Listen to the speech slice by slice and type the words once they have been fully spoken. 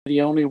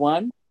The only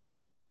one?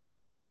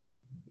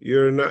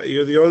 You're not.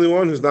 You're the only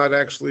one who's not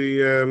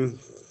actually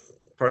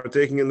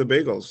partaking in the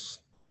bagels.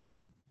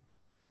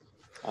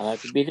 I'll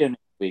have to be there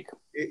next week.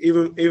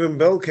 Even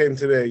Bill came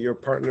today, your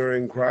partner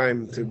in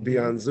crime, to be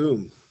on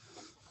Zoom.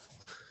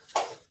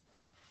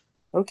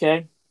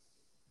 Okay.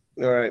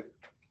 All right.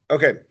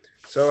 Okay.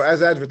 So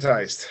as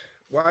advertised,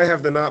 why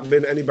have there not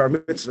been any bar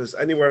mitzvahs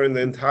anywhere in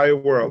the entire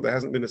world? There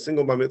hasn't been a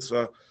single bar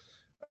mitzvah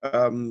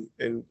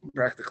in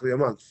practically a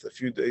month, a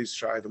few days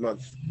shy of a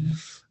month.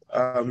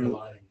 Um,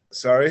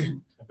 Sorry?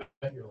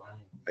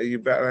 You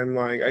bet I'm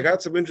lying. I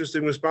got some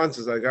interesting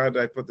responses. I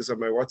put this on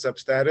my WhatsApp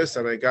status,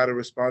 and I got a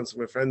response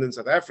from a friend in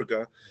South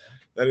Africa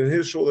that in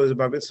his shul there's a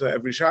bar mitzvah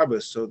every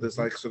Shabbos. So there's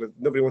like sort of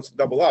nobody wants to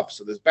double up.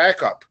 So there's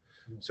backup.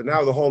 So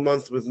now the whole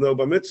month with no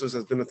bar mitzvahs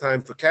has been a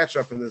time for catch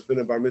up, and there's been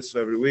a bar mitzvah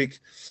every week.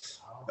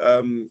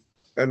 Um,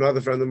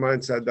 Another friend of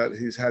mine said that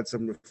he's had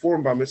some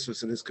reform bar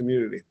mitzvahs in his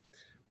community,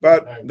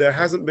 but there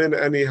hasn't been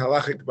any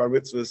halachic bar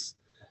mitzvahs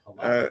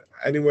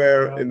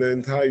anywhere in the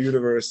entire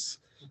universe.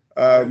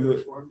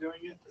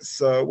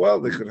 So, well,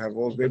 they could have,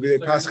 well, maybe they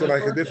pass it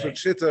like a different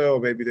shitta, or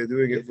maybe they're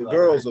doing it for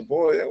girls or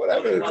boys,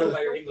 whatever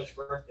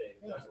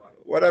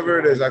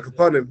it is. I could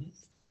put him.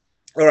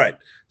 All right.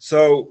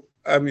 So,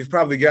 you've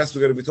probably guessed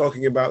we're going to be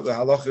talking about the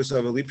halachas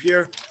of a leap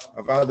year,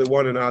 of Adar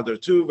 1 and Adar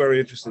 2. Very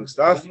interesting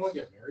stuff.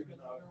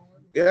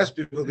 Yes,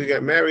 people could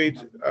get married.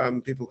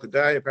 People could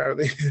die,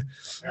 apparently.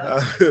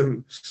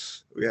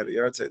 We had a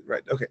yard site.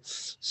 Right. Okay.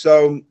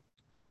 So,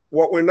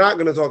 what we're not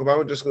going to talk about,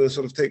 we're just going to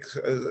sort of take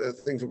a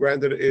thing for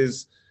granted,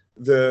 is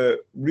the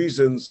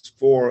reasons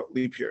for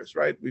leap years,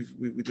 right? We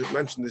did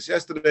mention this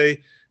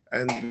yesterday,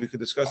 and we could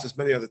discuss this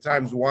many other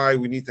times, why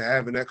we need to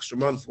have an extra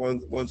month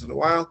once in a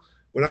while.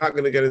 We're not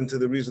going to get into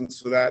the reasons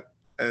for that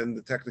and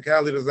the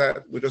technicalities of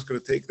that. We're just going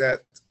to take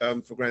that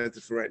for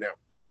granted for right now.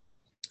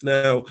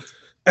 Now,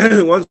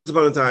 once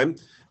upon a time,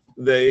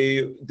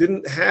 they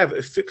didn't have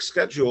a fixed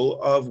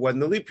schedule of when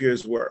the leap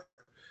years were.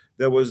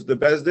 There was the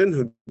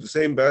the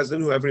same Bezdin,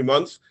 who every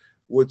month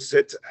would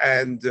sit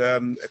and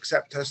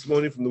accept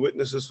testimony from the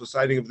witnesses for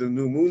sighting of the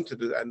new moon,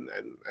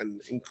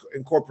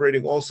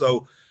 incorporating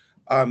also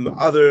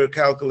other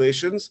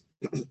calculations,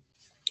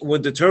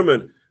 would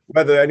determine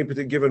whether any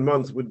particular given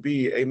month would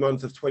be a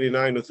month of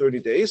 29 or 30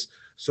 days.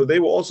 So they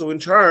were also in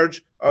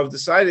charge of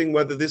deciding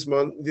whether this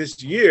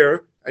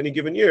year, any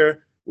given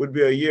year, would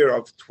be a year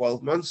of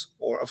 12 months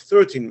or of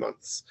 13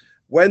 months.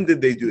 When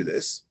did they do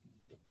this?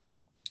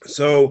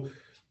 So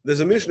there's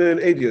a Mishnah in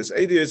Adius.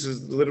 Adius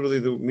is literally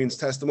means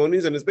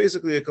testimonies, and it's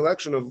basically a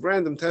collection of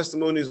random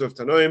testimonies of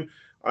Tanoim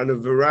on a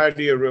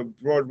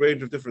broad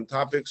range of different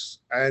topics.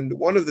 And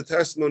one of the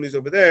testimonies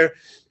over there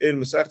in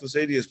Masechtas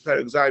Adius,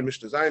 Perek Zayin,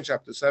 Mishnah Zayin,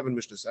 chapter 7,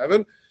 Mishnah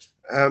 7,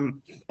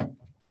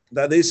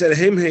 that they said,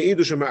 Heim heidu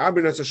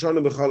shema'abrin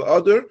atzashana b'chal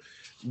adar.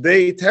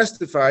 They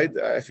testified,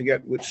 I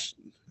forget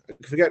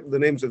the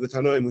names of the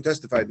Tanoim who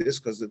testified this,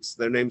 because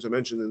their names are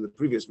mentioned in the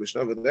previous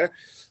Mishnah over there,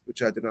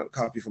 which I did not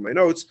copy from my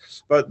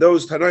notes. But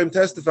those Tanoim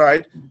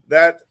testified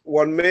that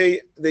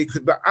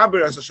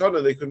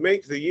they could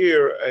make the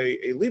year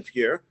a leap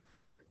year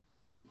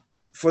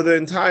for the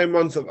entire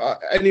month of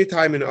any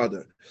time in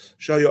Adar.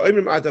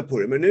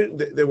 And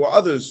there were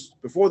others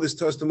before this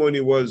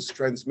testimony was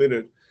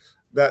transmitted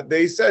that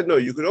they said, no,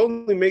 you could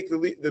only make the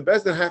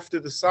Bezdin have to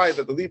decide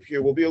that the leap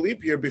year will be a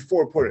leap year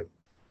before Purim.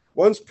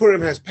 Once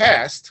Purim has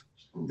passed,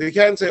 they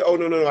can't say, oh,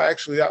 no,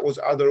 actually that was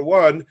Adar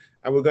 1,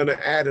 and we're going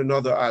to add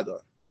another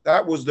Adar.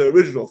 That was the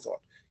original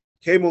thought.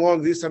 Came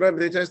along these times,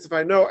 they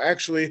testified, no,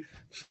 actually,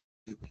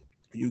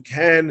 you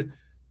can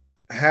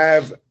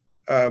have,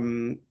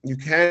 the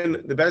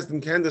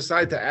Bezdin can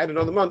decide to add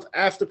another month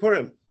after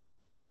Purim.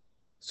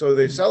 So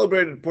they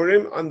celebrated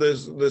Purim on the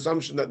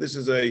assumption that this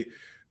is a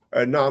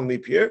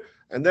non-leap year.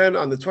 And then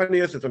on the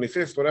 20th or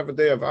 25th, whatever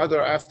day of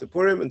Adar after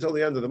Purim, until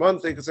the end of the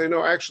month, they could say,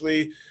 no,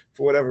 actually,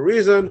 for whatever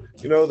reason,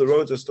 the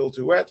roads are still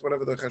too wet,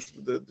 whatever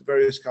the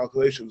various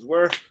calculations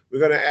were, we're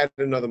going to add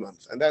another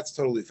month. And that's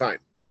totally fine.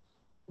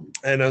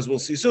 And as we'll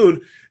see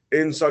soon,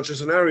 in such a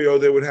scenario,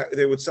 they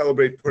would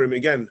celebrate Purim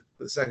again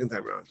for the second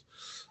time around.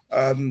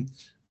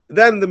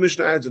 Then the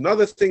Mishnah adds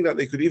another thing, that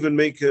they could even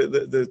make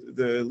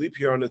the leap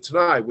year on a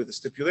Tanai with a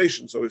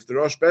stipulation. So if the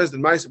Rosh Bezdin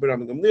Ma'aseh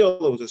Rabbi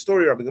Gamliel, there was a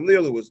story, Rabbi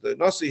Gamliel, who was the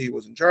Nasi, he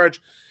was in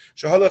charge.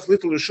 Shahalach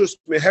Little Rishus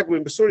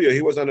Mehegmin B'Surya,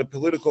 he was on a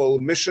political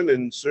mission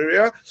in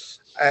Syria,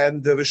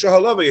 and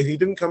V'Shahalava, he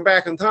didn't come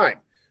back in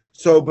time.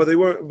 So, but they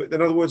were, in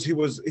other words, he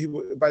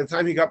by the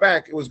time he got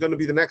back, it was going to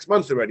be the next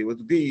month already. It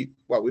would be,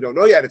 well, we don't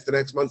know yet if the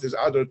next month is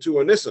Adar 2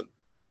 or Nisan,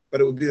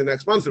 but it would be the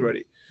next month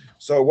already.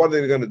 So what are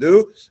they going to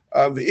do?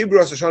 The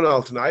Ibra Sashana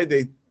al Tanai,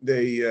 they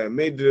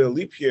made the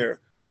leap year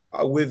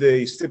with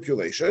a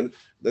stipulation,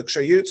 the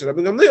Kshayit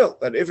Rabbi Gamliel,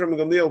 that if Rabbi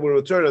Gamliel will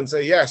return and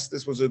say, yes,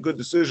 this was a good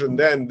decision,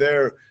 then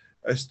their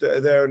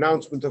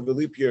announcement of the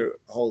leap year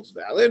holds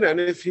valid.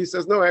 And if he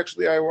says, no,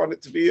 actually, I want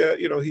it to be,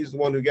 he's the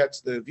one who gets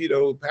the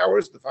veto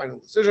powers, the final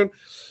decision.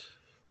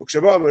 In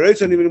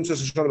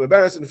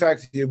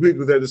fact, he agreed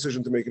with their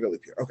decision to make it a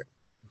leap year. Okay.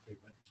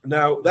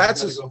 Now,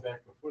 that's... go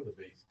back before the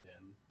base 10,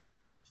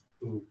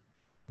 who,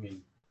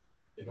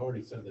 it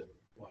already said that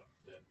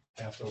that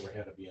Passover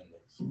had to be in the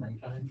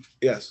springtime.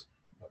 Yes.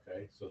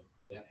 Okay, so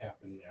that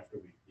happened after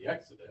the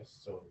Exodus.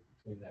 So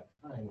between that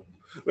time when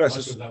Yes.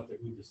 was out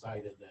that we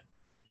decided that.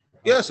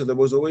 Yeah, so there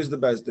was always the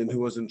Beis Din who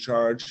was in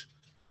charge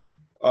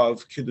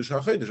of Kiddush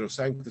HaChodesh, of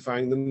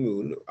sanctifying the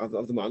moon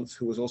of the month,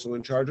 who was also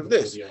in charge of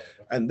this.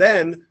 And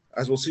then,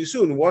 as we'll see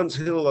soon, once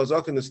Hillel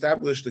HaZaken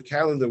established a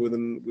calendar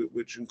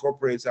which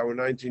incorporates our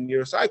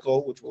 19-year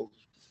cycle, which we'll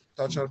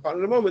touch upon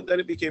in a moment, then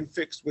it became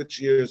fixed which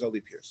years are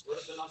leap years. What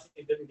if the Nasi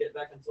didn't get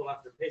back until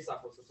after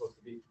Pesach was supposed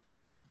to be?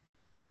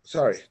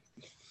 Sorry.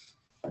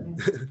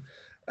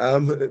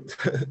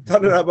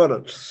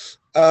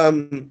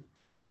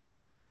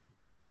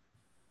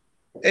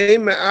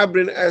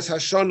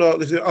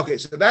 Okay,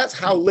 so that's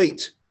how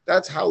late.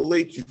 That's how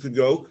late you could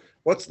go.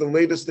 What's the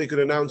latest they could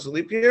announce a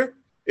leap year?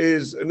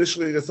 Is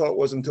initially the thought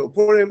was until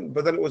Purim,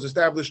 but then it was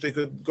established they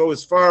could go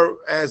as far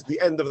as the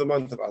end of the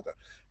month of Adar.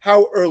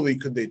 How early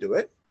could they do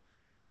it?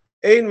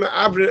 You're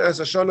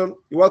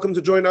welcome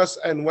to join us,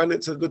 and when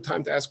it's a good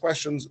time to ask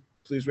questions,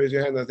 please raise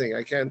your hand. I think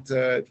I can't.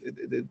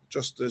 It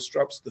just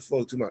disrupts the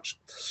flow too much.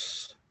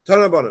 This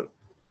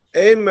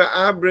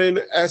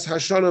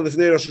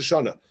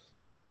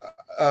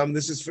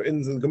is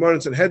in the Gemara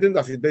in Sanhedrin,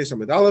 Daf Yud Beis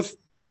Amud Aleph,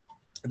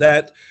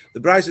 that the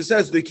Brisa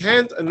says they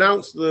can't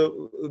announce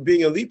the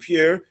being a leap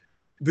year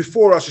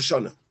before Rosh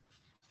Hashanah.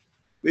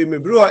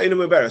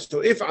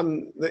 So if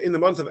in the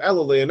month of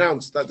Elul they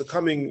announced that the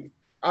coming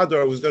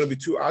Adar was going to be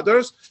 2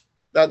 Adars,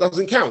 that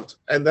doesn't count.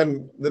 And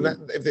then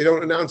if they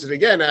don't announce it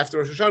again after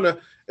Rosh Hashanah,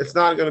 it's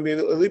not going to be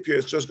a leap year.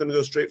 It's just going to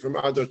go straight from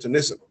Adar to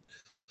Nisan.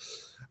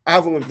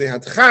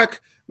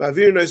 If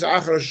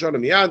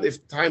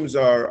times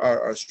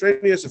are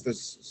strenuous, if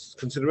there's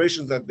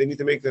considerations that they need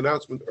to make the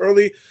announcement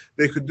early,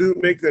 they could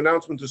make the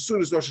announcement as soon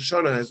as Rosh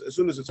Hashanah as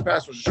soon as it's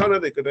past Rosh Hashanah,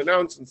 they could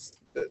announce and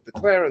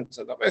declare and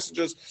send out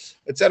messages,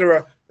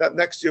 etc. That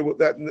next year,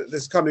 that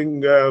this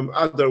coming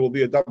Adar will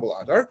be a double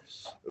Adar.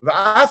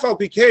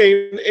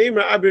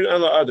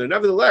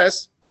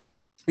 Nevertheless,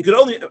 you could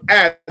only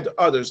add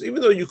others,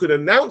 even though you could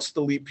announce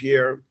the leap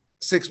year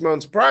 6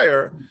 months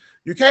prior.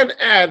 You can't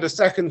add a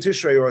second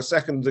Tishrei or a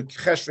second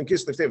Cheshvan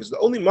Kislev Tevis. The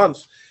only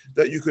month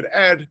that you could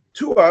add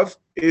 2 of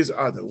is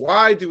Adar.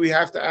 Why do we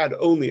have to add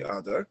only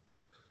Adar?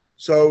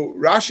 So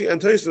Rashi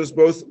and Tosfos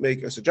both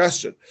make a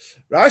suggestion.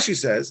 Rashi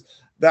says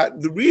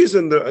that the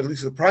reason, at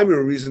least the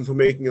primary reason for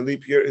making a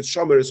leap year is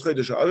Shomer is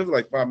Chodesh Aviv,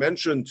 like Ba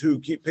mentioned, to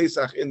keep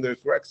Pesach in the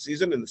correct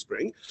season in the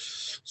spring.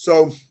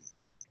 So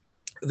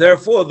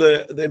therefore,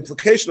 the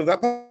implication of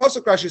that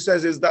pasuk, Rashi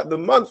says, is that the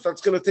month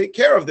that's going to take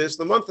care of this,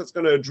 the month that's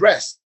going to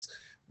address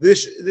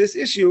this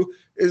issue,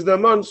 is the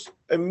month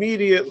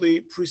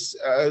immediately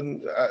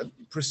preceding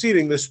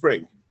the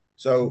spring.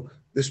 So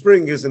the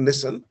spring is in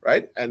Nisan,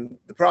 right? And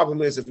the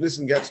problem is if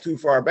Nisan gets too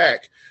far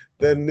back,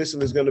 then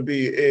Nisan is going to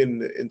be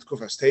in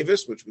Tkufas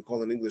Tevis, which we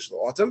call in English the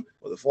autumn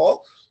or the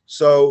fall.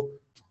 So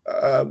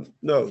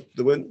no,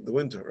 the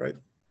winter, right?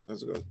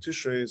 How's it going?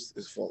 Tishrei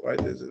is fall, right?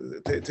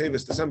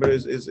 Tevis, December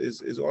is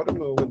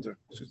autumn or winter?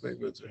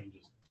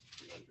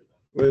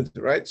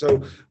 Winter, right?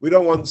 So we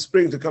don't want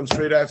spring to come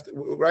straight after,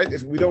 right?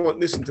 If we don't want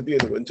Nisan to be in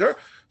the winter,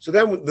 so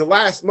then the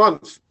last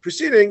month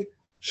preceding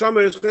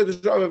Shomer is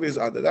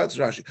Adar. That's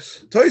Rashi.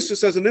 Tosfos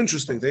says an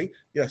interesting thing.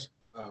 Yes.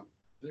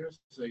 There's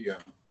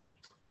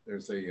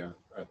a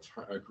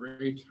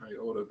great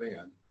Toyota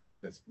van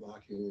that's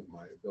blocking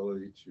my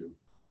ability to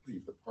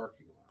leave the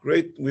parking lot.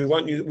 Great. We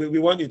want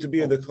you to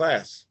be in the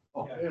class.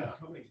 Oh yeah,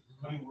 coming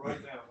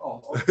right now.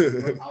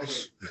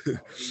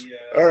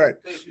 All right.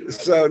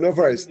 So no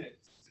price.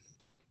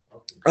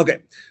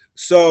 Okay,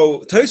 so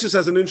Tosfos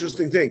has an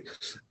interesting thing.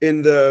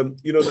 In the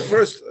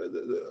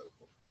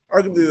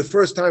arguably the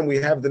first time we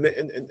have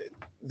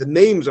the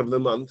names of the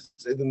months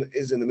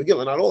is in the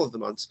Megillah, not all of the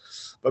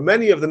months, but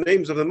many of the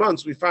names of the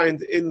months we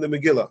find in the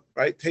Megillah,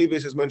 right?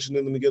 Teves is mentioned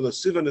in the Megillah,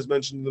 Sivan is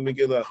mentioned in the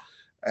Megillah,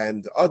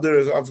 and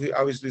others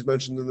obviously is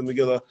mentioned in the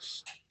Megillah.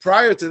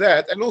 Prior to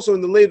that, and also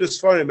in the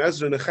latest Sfarim,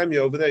 Ezra and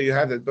Nehemiah, over there you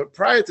have it, but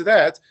prior to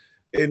that,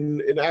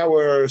 in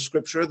our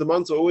scripture, the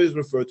months are always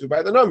referred to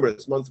by the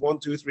numbers, month 1,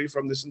 2, 3,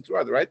 from this and to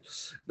other, right?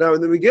 Now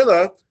in the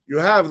Megillah, you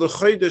have the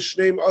Chodesh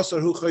name Asar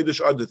Hu Chodesh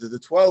Adar, the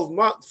 12th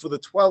month for the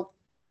 12th,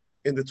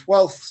 in the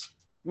 12th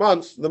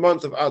month, the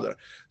month of Adar.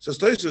 So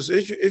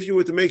if you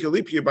were to make a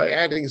leap year by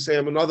adding, say,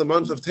 another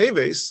month of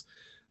Teves,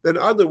 then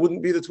Adar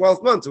wouldn't be the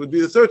 12th month, it would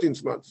be the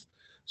 13th month.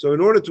 So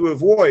in order to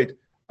avoid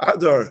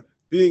Adar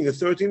being the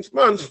 13th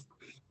month,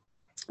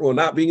 or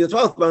not being the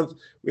 12th month,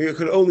 we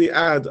could only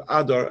add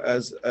Adar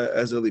as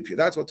a leap year.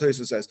 That's what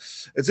Tosfos says.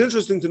 It's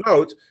interesting to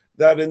note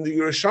that in the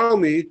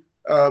Yerushalmi,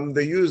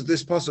 they use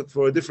this pasuk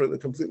for a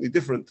completely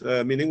different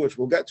meaning, which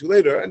we'll get to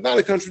later, and not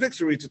a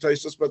contradictory to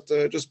Tosfos, but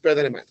just bear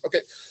that in mind.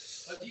 Okay.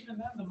 But even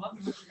then, the month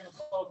in which you're going to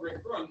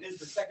celebrate Purim is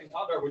the second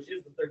Adar, which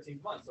is the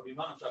 13th month. So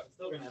Imanashach is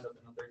still going to end up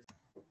in the 13th.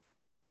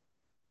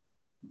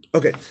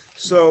 Okay,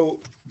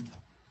 so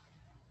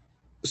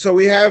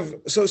we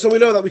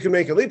know that we can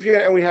make a leap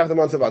year, and we have the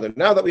month of Adar.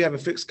 Now that we have a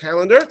fixed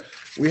calendar,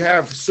 we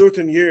have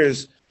certain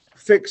years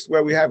fixed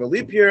where we have a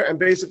leap year, and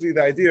basically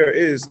the idea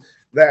is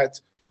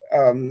that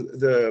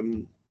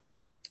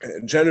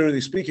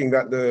generally speaking,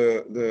 that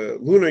the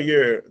lunar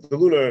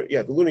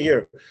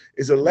year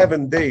is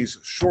 11 days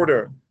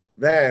shorter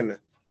than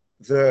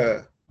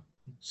the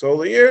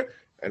solar year,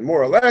 and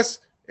more or less,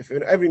 if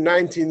in every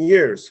 19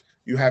 years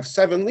you have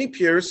 7 leap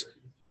years,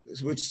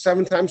 which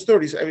 7 times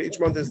 30, so each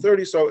month is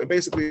 30, so it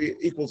basically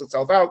equals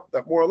itself out.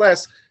 That more or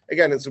less,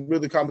 again, it's a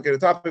really complicated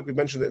topic. We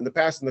mentioned it in the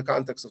past in the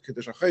context of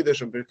Kiddush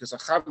HaChodesh and Birkas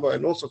HaChavla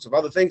and all sorts of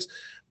other things,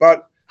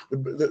 but the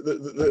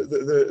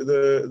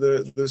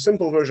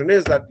simple version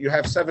is that you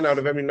have 7 out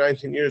of every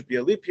 19 years be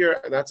a leap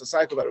year, and that's a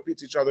cycle that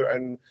repeats each other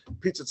and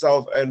repeats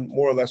itself, and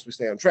more or less we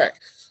stay on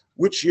track.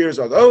 Which years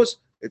are those?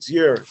 It's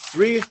year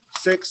 3,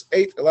 6,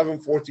 8, 11,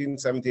 14,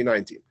 17,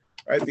 19,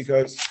 right?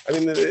 Because, I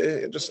mean,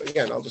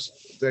 I'll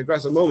just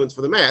digress a moment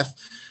for the math.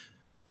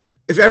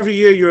 If every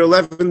year you're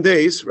 11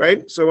 days,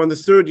 right? So on the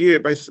third year,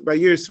 by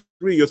year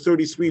 3, you're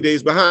 33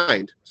 days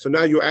behind. So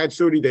now you add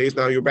 30 days.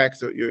 Now you're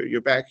back.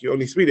 You're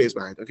only 3 days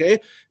behind. Okay.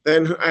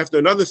 Then after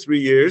another 3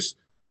 years,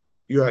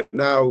 you're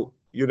now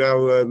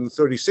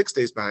 36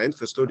 days behind,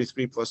 because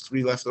 33 plus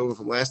 3 left over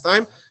from last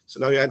time.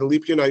 So now you add a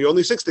leap year. Now you're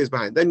only 6 days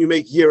behind. Then you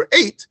make year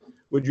 8,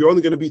 where you're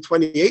only going to be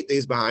 28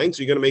 days behind.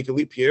 So you're going to make a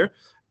leap year.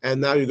 And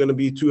now you're going to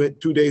be 2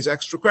 days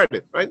extra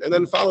credit, right? And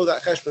then follow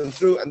that cheshbon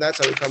through, and that's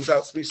how it comes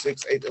out: 3,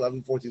 6, 8,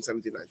 11, 14,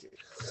 17,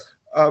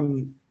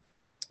 19.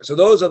 So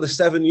those are the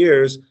 7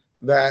 years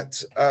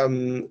that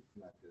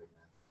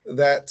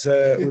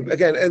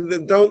again,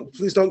 and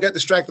please don't get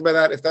distracted by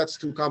that if that's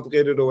too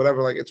complicated or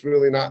whatever. Like, it's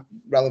really not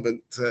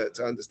relevant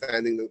to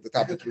understanding the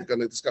topic we're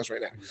going to discuss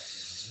right now.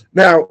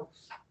 Now,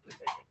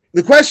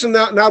 the question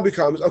now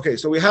becomes: okay,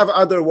 so we have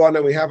Adar 1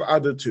 and we have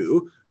Adar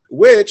 2,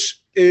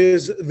 which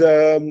is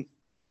the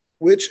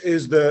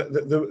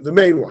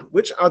main one?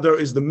 Which Adar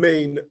is the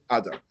main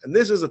Adar? And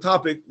this is a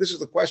topic, this is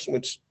the question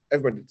which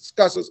everybody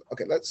discusses.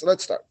 Okay,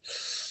 let's start.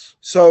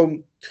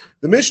 So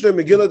the Mishnah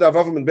Megillah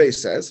Davavim and Beis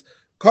says,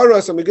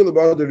 Karas Megillah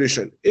b'Adar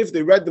Rishon. If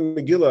they read the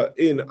Megillah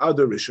in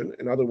Adar Rishon,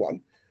 in Adar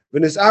 1,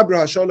 V'nis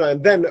Abra Hashana,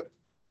 and then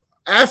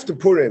after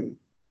Purim,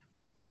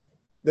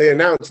 they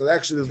announced that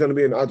actually there's going to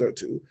be an Adar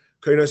 2.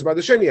 You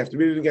have to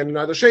read it again in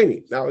Adar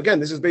Sheni. Now, again,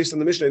 this is based on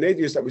the Mishnah in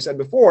Edius that we said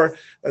before,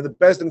 that the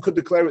Beis Din could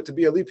declare it to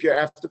be a leap year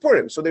after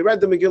Purim. So they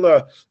read the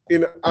Megillah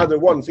in Adar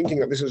 1, thinking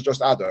that this is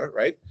just Adar,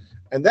 right?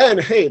 And then,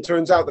 hey, it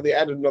turns out that they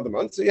added another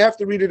month, so you have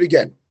to read it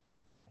again.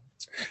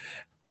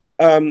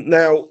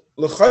 Now,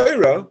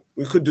 l'chayra,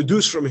 we could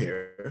deduce from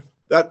here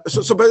that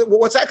but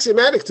what's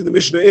axiomatic to the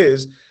Mishnah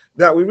is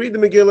that we read the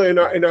Megillah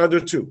in Adar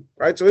 2,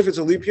 right? So if it's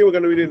a leap year, we're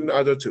going to read it in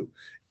Adar 2.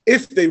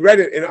 If they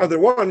read it in Adar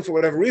 1 for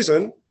whatever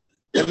reason,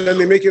 and then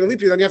they make it a leap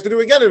year, then you have to do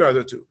it again in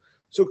Adar 2.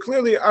 So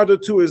clearly Adar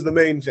 2 is the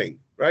main thing,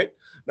 right?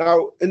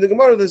 Now, in the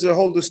Gemara, there's a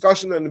whole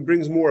discussion, and it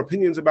brings more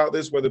opinions about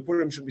this, whether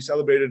Purim should be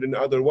celebrated in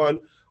Adar 1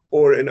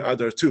 or in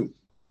Adar 2.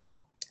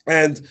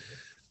 And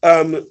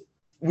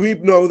we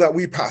know that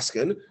we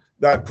paskin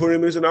that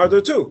Purim is in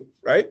Adar 2,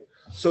 right?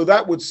 So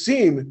that would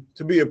seem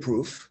to be a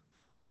proof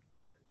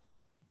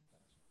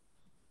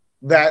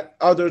that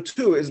Adar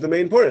 2 is the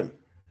main Purim.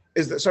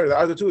 The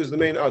Adar 2 is the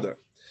main Adar.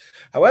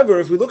 However,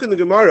 if we look in the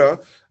Gemara,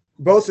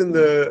 both in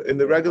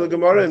the regular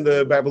Gemara, in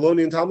the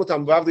Babylonian Talmud,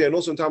 Talmud Bavli, and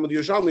also in Talmud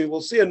Yerushalmi, we'll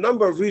see a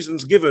number of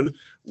reasons given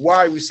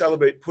why we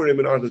celebrate Purim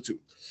in Adar 2.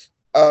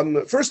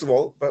 First of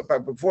all,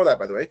 but before that,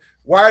 by the way,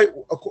 why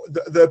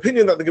the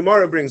opinion that the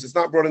Gemara brings, it's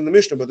not brought in the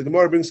Mishnah, but the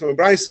Gemara brings from a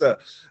Braisa,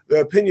 the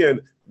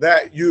opinion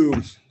that you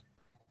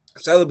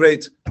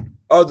celebrate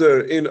Adar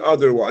in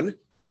Adar 1,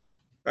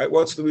 right?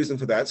 What's the reason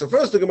for that? So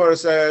first, the Gemara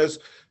says,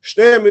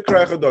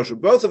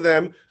 both of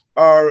them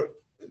are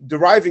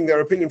deriving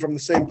their opinion from the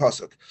same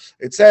pasuk.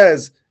 It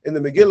says in the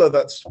Megillah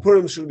that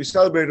Purim should be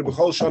celebrated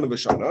b'chol shana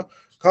v'shana.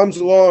 Comes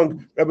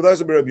along Rabbi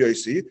Elazar ben Rabbi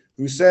Yossi,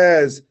 who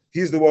says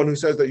he's the one who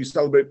says that you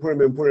celebrate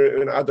Purim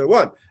in Adar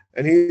 1.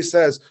 And he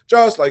says,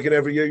 just like in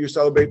every year you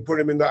celebrate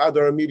Purim in the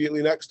Adar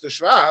immediately next to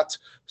Shvat,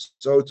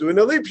 so to in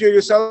a leap year you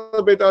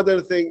celebrate the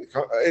other thing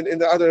in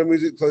the Adar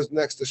immediately close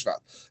next to Shvat.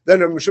 Then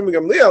Shimon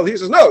Gamliel, he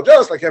says, no,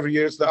 just like every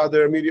year it's the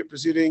Adar immediate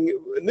preceding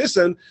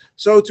Nisan,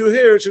 so to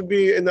here it should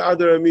be in the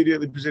Adar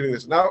immediately preceding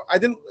Nisan. Now, I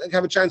didn't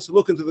have a chance to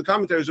look into the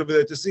commentaries over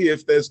there to see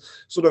if there's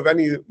sort of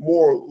any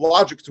more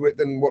logic to it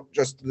than what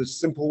just the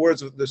simple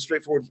words of the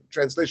straightforward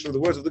translation of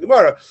the words of the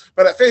Gemara.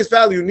 But at face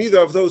value, neither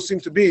of those seem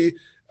to be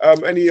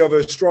any of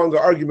a stronger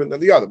argument than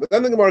the other. But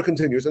then the Gemara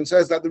continues and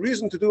says that the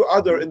reason to do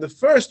Adar in the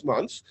first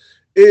month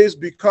is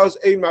because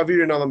ein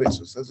mavirin ala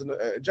mitzvahs. There's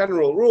a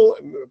general rule,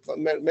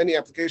 many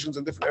applications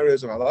in different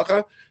areas of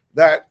halacha,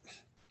 that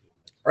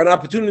an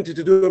opportunity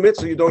to do a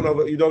mitzvah, you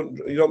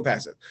don't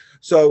pass it.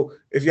 So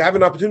if you have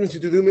an opportunity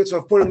to do mitzvah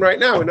of Purim right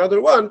now in Adar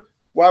 1,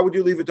 why would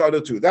you leave it to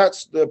Adar 2?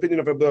 That's the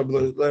opinion of Rabbi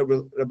Elazar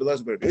ben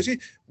Rabbi Yossi.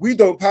 We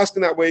don't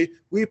paskin that way.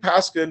 We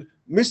paskin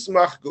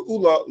mismach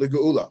geula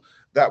legeula.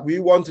 That we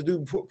want to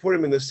do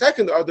Purim in the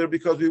second Adar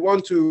because we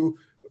want to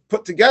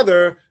put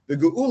together the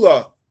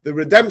Geula, the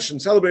redemption,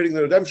 celebrating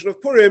the redemption of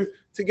Purim,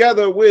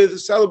 together with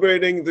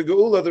celebrating the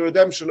Geula, the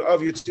redemption of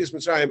Yetzias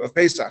Mitzrayim, of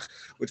Pesach,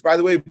 which, by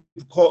the way,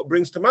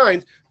 brings to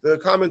mind the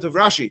comment of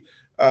Rashi,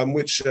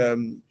 which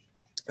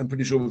I'm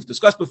pretty sure we've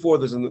discussed before.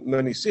 There's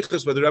many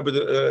sikhs where the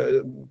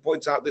Rebbe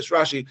points out this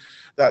Rashi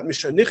that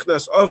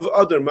Mishanichnas of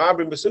other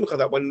Ma'abrim B'Simcha,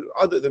 that when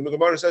the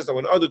Gemara says that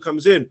when other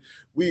comes in,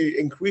 we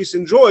increase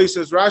in joy.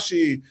 Says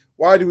Rashi,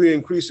 why do we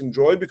increase in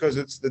joy? Because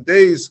it's the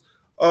days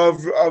of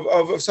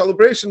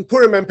celebration,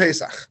 Purim and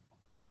Pesach,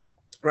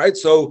 right?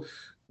 So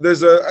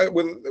there's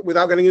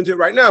without getting into it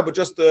right now, but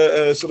just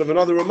sort of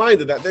another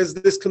reminder that there's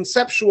this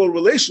conceptual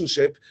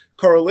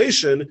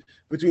correlation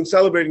between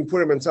celebrating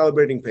Purim and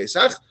celebrating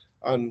Pesach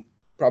on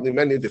probably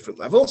many different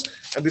levels,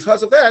 and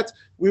because of that,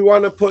 we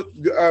want to put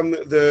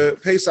the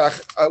Pesach,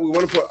 we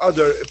want to put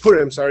other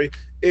Purim,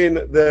 in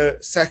the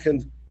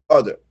second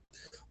Adar.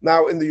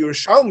 Now, in the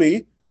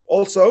Yerushalmi,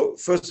 also,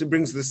 first it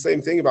brings the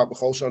same thing about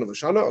B'chol Shana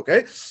V'Shana,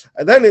 okay?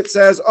 And then it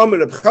says, that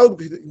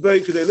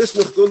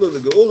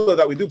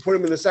we do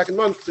Purim in the second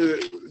month to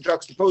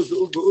juxtapose the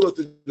Geula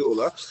to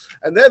Geula.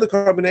 And then the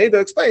Korban Eda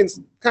explains,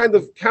 kind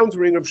of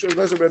countering Rav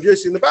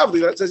Yossi in the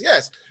Bavli, that says,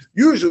 yes,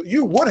 usually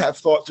you would have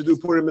thought to do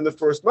Purim in the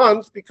first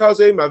month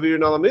because Mavir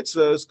Nala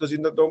mitzvahs, because you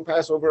don't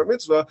pass over a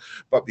mitzvah,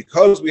 but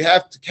because we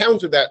have to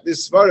counter that,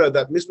 this Svara,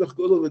 that Mismach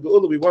Geula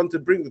Geula, we want to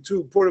bring the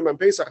two Purim and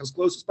Pesach as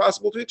close as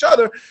possible to each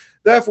other,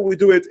 therefore we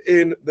do it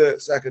in the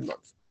second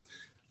month.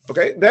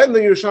 Okay, then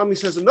the Yerushalmi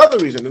says another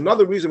reason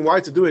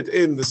why to do it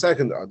in the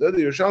second Adar. The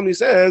Yerushalmi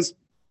says,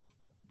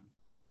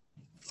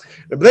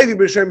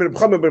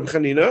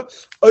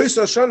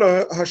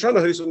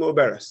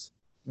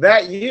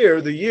 that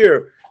year, the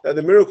year that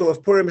the miracle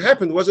of Purim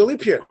happened, was a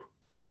leap year,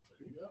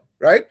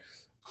 right?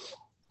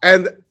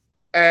 And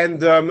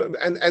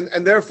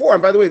therefore,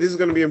 and by the way, this is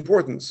going to be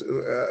important.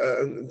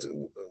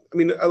 I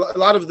mean, a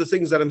lot of the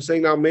things that I'm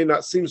saying now may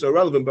not seem so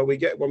relevant, but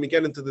when we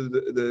get into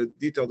the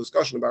detailed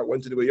discussion about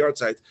when to do a yard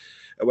site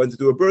and when to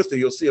do a birthday,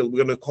 you'll see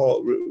we're going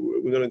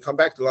to come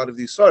back to a lot of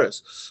these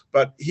sources.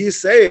 But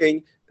he's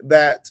saying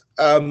that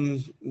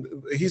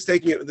he's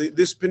taking it,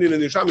 this opinion in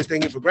the Yerushalmi is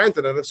taking it for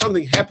granted that if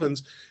something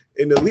happens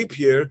in a leap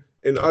year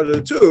in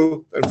Adar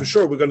 2, then for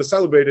sure we're going to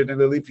celebrate it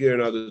in a leap year in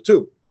Adar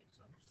 2.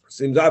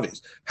 Seems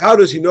obvious. How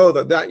does he know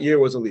that year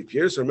was a leap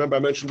year? So remember, I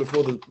mentioned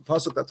before the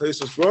pasuk that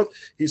Tosfos brought.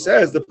 He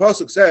says, the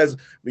pasuk says,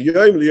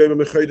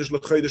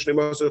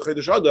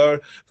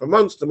 from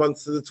month to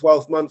month to the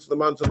 12th month, the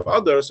month of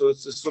Adar. So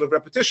it's sort of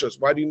repetitious.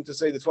 Why do you need to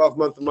say the 12th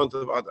month, the month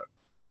of Adar,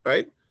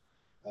 right?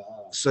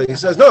 So he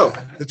says, no,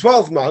 the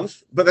 12th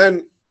month, but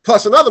then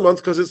plus another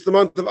month because it's the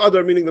month of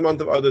Adar, meaning the month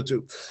of Adar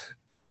too.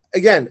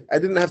 Again, I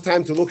didn't have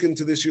time to look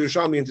into this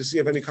Yerushalmi and to see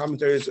if any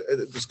commentaries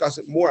discuss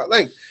it more at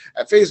length.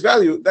 At face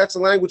value, that's the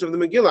language of the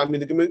Megillah. I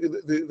mean,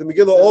 the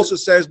Megillah also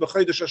says,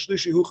 "B'chodesh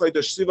hashlishi hu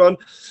chodesh Sivan,"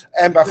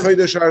 and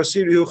 "B'chodesh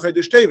harasiri hu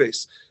chodesh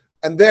Teves."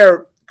 And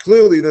there,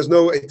 clearly, there's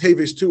no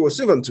Teves 2 or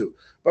Sivan 2.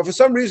 But for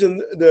some reason,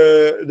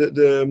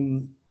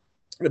 the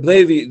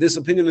Levi, this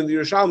opinion in the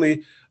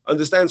Yerushalmi,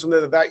 understands from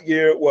there that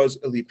year was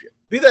a leap year.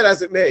 Be that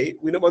as it may,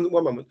 we know one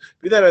moment.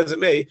 Be that as it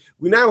may,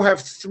 we now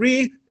have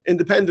three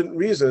independent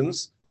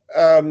reasons. 3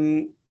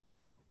 or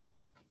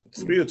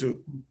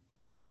 2?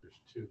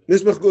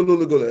 Mismach Gulu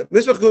Legula.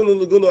 Mismach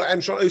Gulu Legula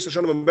and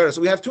Shana Mambera.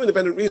 So we have two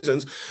independent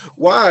reasons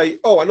why.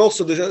 Oh, and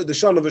also the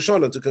Shana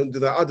V'Shana to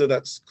the other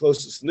that's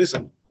closest to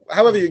Nisan.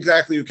 However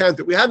exactly you count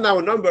it. We have now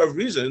a number of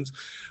reasons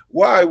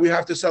why we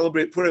have to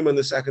celebrate Purim in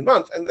the second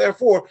month. And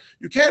therefore,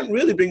 you can't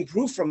really bring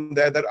proof from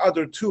there that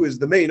Adar 2 is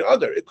the main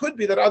Adar. It could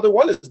be that Adar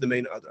 1 is the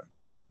main Adar.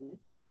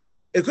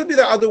 It could be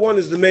that Adar 1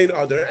 is the main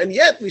Adar, and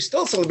yet we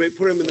still celebrate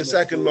Purim in the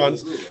second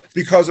month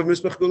because of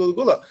Mismach Gula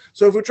Gula.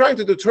 So if we're trying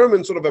to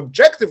determine sort of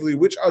objectively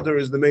which Adar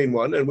is the main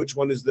one and which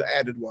one is the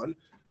added one,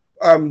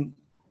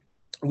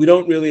 we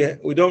don't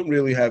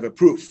really have a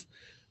proof.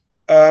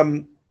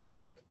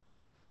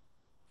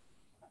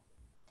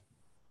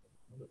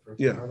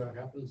 Yeah.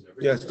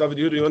 Yes, David,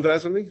 do you want to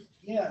add something?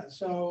 Yeah,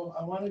 so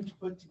I wanted to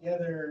put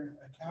together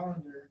a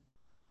calendar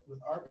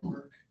with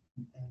artwork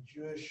and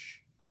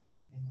Jewish,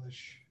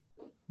 English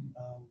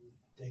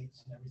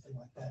dates and everything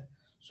like that.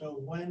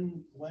 So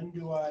when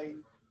do I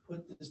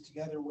put this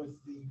together with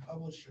the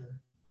publisher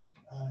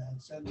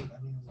and send it? I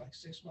mean, like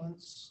 6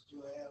 months?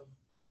 Do I have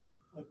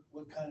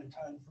what kind of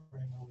time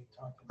frame are we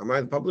talking about? Am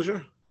I the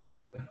publisher?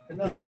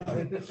 No.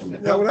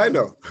 How would I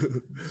know?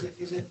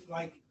 Is it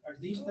like, are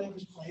these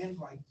things planned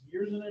like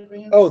years in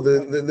advance? Oh,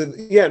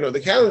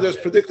 the calendar is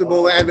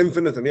predictable ad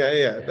infinitum.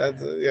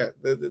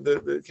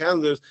 The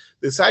calendars,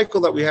 the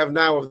cycle that we have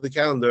now of the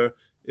calendar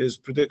is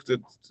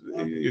predicted.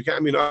 You can't. I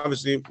mean,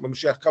 obviously, when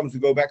Mashiach comes, we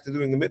go back to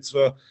doing the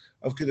mitzvah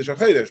of Kiddush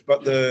HaChodesh.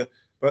 But the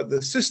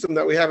system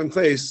that we have in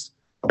place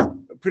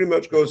pretty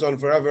much goes on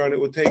forever, and it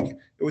would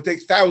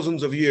take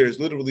thousands of years,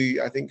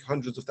 literally, I think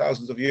hundreds of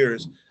thousands of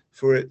years,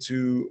 for it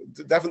to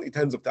definitely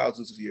tens of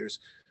thousands of years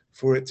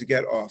for it to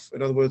get off.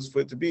 In other words, for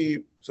it to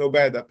be so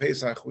bad that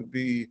Pesach would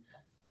be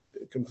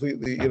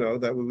completely,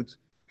 that we would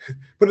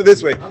put it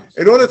this way.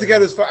 In order to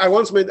get as far, I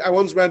once read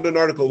an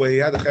article where he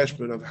had a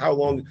cheshbon of how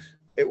long.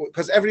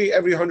 Because every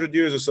 100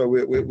 years or so,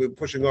 we're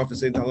pushing off the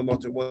St.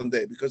 Talamot in one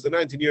day, because the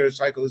 19-year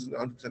cycle isn't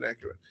 100%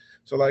 accurate.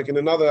 So like in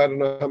another, I don't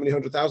know how many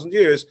 100,000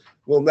 years,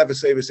 we'll never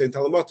save a St.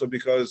 Talamot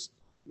because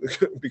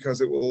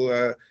because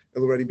it'll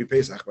already be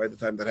Pesach by the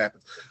time that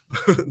happens.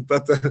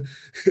 but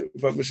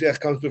Mashiach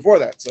comes before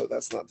that, so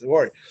that's not to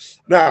worry.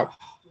 Now,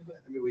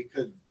 I mean, we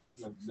could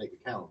make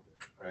a calendar,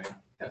 right?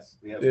 Yes.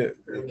 We have Yeah.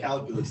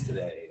 calculus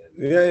today.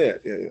 And,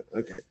 yeah.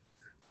 Okay.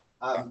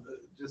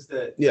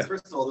 Yeah.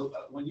 First of all,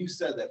 when you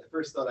said that, the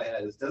first thought I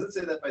had is, does it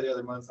say that by the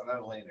other months? I'm not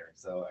a laner,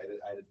 so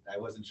I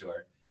wasn't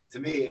sure. To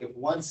me, if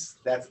once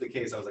that's the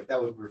case, I was like,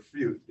 that would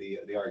refute the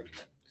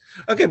argument.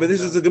 Okay, but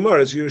this is the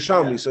Gemara, it's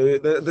Yerushalmi, Yeah. so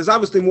there's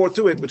obviously more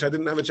to it, which I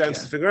didn't have a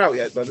chance to figure out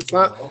yet. But it's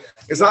not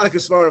like a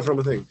svara from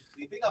a thing.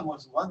 The thing I'm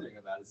most wondering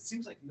about is, it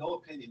seems like no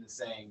opinion is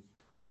saying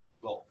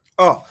gold.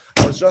 Oh,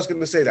 I was just going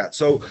to say that.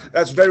 So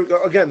that's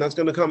that's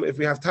going to come if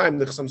we have time.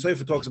 The Chassam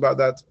Sofer talks about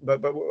that,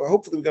 but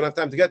hopefully we're going to have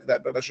time to get to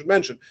that. But I should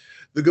mention,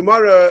 the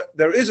Gemara,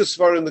 there is a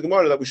svara in the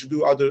Gemara that we should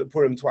do other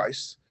Purim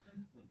twice,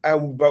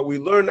 but we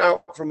learn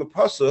out from a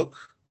pasuk.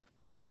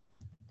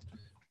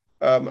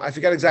 I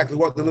forget exactly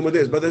what the limit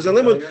is, but there's a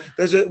limit.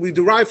 We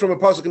derive from a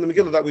pasuk in the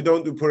Megillah that we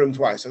don't do Purim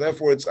twice, and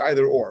therefore it's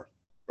either or,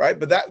 right?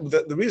 But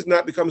the reason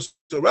that becomes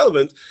so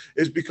relevant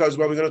is because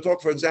when we're going to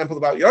talk, for example,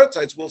 about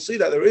yahrzeits, we'll see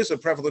that there is a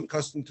prevalent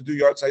custom to do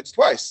yahrzeits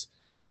twice,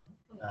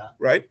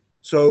 right?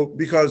 So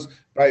because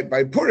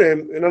by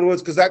Purim, in other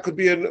words, because that could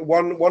be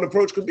one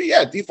approach could be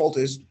default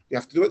is you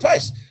have to do it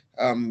twice,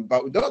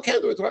 but we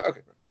can't do it twice.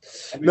 Okay.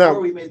 And before Now,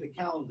 we made the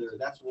calendar,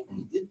 that's what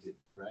we did do,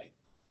 right?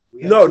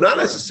 No, not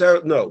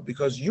necessarily. No,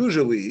 because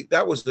usually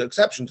that was the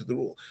exception to the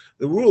rule.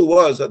 The rule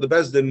was that the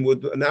Beis Din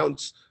would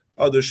announce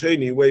Adar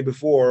Sheni way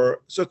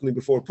before, certainly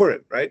before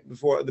Purim, right?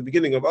 Before the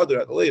beginning of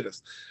Adar at the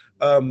latest,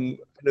 and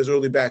as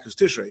early back as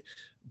Tishrei.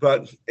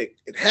 But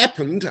it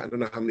happened, I don't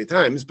know how many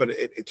times, but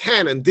it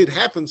can and did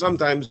happen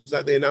sometimes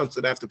that they announced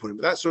it after Purim.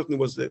 But that certainly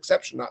was the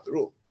exception, not the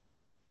rule.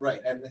 Right,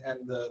 and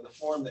the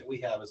form that we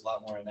have is a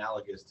lot more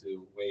analogous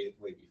to way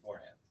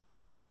beforehand.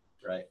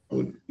 Right.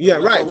 Yeah,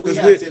 Like right. what we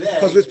Because have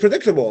today- it's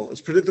predictable.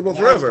 It's predictable Now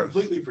it's forever.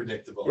 completely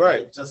predictable.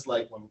 Right. Just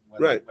like when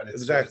Right. when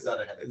it's Exactly.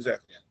 when it's ahead of time.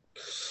 Exactly.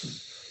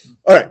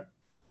 Yeah. All right.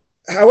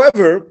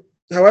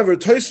 However,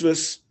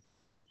 Tosfos.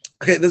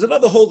 Okay, there's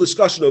another whole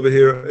discussion over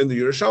here in the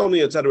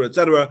Yerushalmi,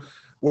 etc.,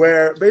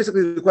 where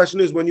basically the question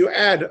is when you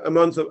add a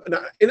month of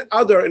in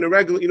a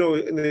regular,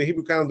 in the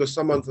Hebrew calendar,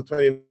 some months are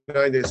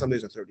 29 days, some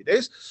days are 30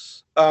 days.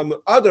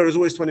 Other is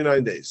always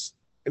 29 days.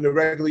 In a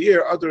regular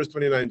year, other is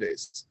 29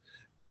 days.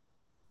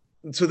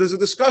 So there's a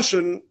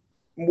discussion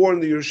more in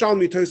the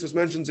Yerushalmi. Tosfos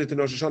mentions it in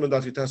Rosh Hashanah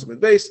Daf Yud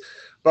base,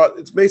 but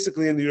it's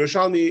basically in the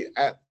Yerushalmi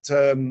at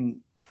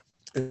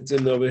it's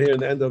in over here in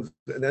the end of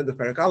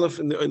Perek Aleph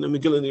in the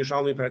Megillah in the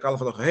Yerushalmi Perek Aleph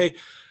Halacha Hey.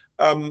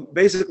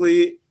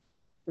 Basically,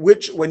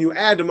 when you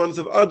add a month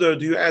of Adar,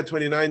 do you add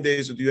 29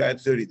 days or do you add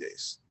 30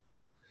 days?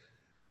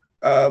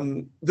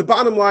 The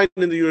bottom line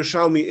in the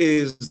Yerushalmi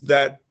is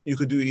that you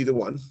could do either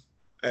one.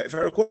 If I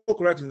recall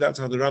correctly, that's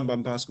how the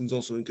Rambam paskins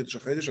also in Kiddush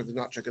HaChodesh. I did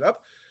not check it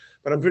up.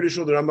 But I'm pretty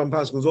sure the Rambam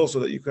paskins also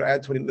that you could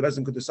add 20. The Beis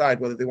Din could decide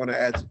whether they want to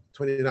add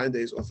 29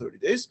 days or 30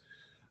 days.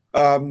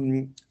 But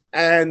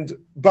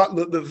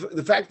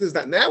the fact is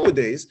that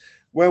nowadays,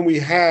 when we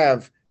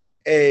have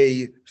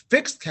a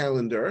fixed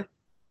calendar,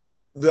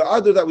 the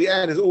other that we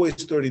add is always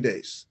 30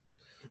 days.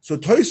 So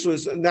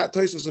Tosfos, and that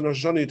Tosfos in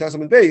Rosh Hashanah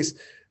Yud base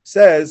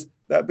says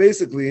that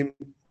basically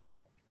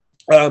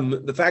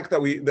the fact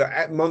that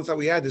the month that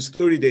we add is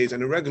 30 days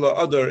and a regular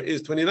other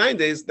is 29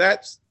 days.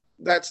 That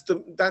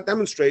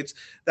demonstrates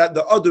that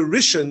the other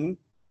rishon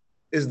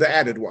is the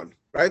added one,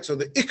 right? So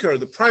the ikar,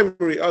 the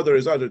primary other,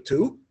 is other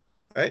 2,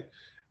 right?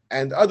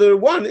 And other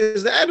 1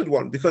 is the added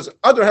one because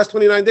other has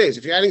 29 days.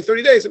 If you're adding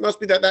 30 days, it must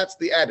be that's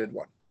the added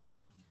one,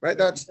 right?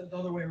 That's the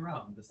other way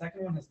around. The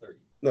second one has 30.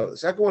 no. The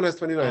second one has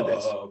 29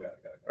 days, Okay.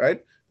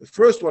 right? The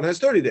first one has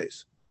 30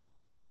 days.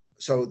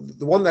 So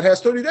the one that has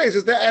 30 days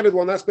is the added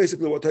one. That's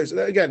basically what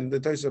Tosfos. Again,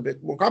 the Tosfos is a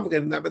bit more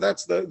complicated than that, but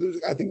that's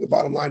I think the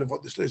bottom line of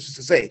what this Tosfos is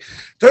to say.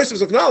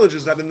 Tosfos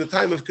acknowledges that in the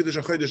time of Kiddush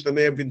HaChodesh, there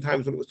may have been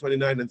times when it was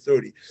 29 and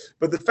 30.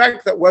 But the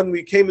fact that when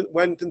we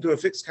went into a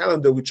fixed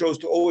calendar, we chose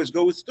to always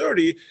go with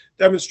 30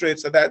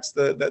 demonstrates that that's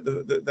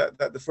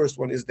the first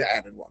one is the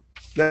added one.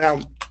 Now,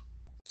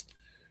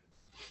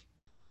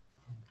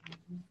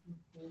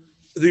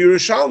 the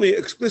Yerushalmi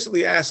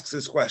explicitly asks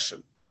this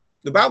question.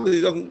 The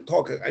Bavli doesn't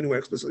talk anywhere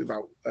explicitly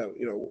about,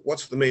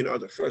 what's the main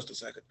other, first or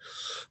second.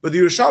 But the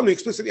Yerushalmi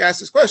explicitly asks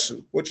this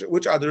question,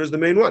 which other is the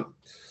main one?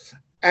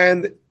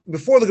 And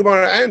before the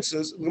Gemara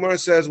answers, the Gemara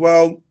says,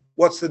 well,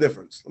 what's the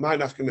difference?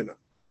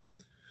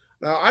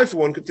 Now, I, for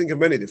one, could think of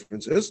many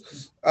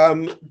differences,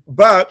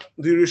 but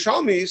the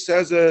Yerushalmi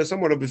says a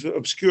somewhat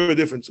obscure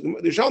difference. The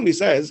Yerushalmi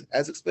says,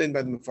 as explained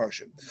by the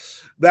Mefarshim,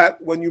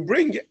 that when you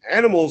bring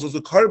animals as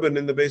a carbon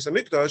in the Beis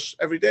Hamikdash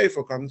every day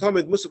for carbon,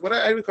 Tamid, Musaf,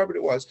 whatever carbon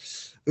it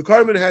was, the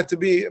carbon had to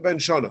be Ben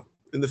Shana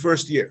in the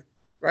first year,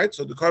 right?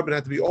 So the carbon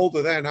had to be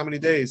older than how many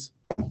days?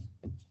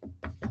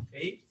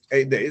 8.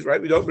 8 days, right?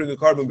 We don't bring a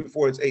carbon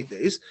before it's 8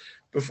 days,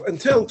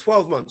 until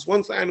 12 months.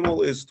 Once the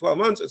animal is 12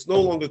 months, it's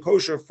no longer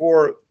kosher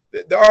for.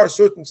 There are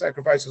certain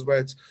sacrifices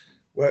where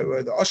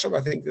the asham,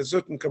 I think, there's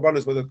certain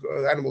kabbanas where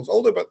the animal is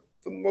older, but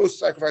For most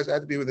sacrifices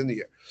had to be within the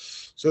year.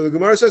 So the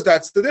Gemara says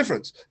that's the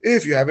difference.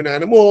 If you have an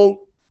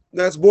animal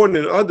that's born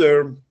in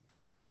Adar,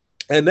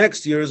 and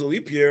next year is a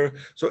leap year,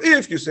 so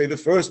if you say the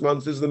first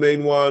month is the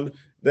main one,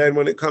 then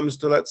when it comes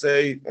to, let's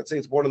say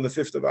it's born on the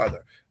 5th of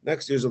Adar,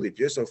 next year's a leap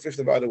year, so 5th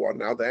of Adar 1,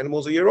 now the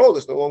animal's a year old,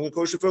 it's no longer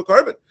kosher for a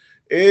carbon.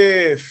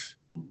 If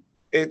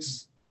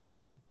it's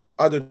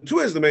Adar 2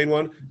 is the main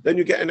one, then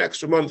you get an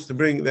extra month to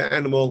bring the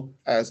animal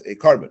as a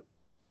carbon.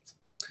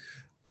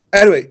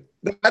 Anyway,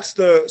 that's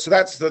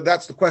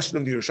the question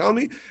of the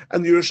Yerushalmi,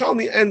 and the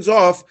Yerushalmi ends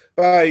off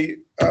by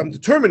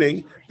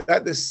determining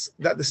that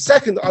the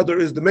second Adar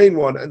is the main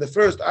one and the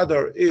first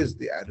Adar is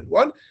the added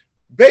one,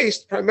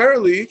 based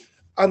primarily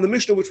on the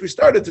Mishnah which we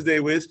started today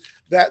with,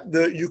 that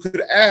you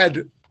could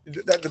add,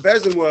 that the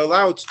Bezdin were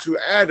allowed to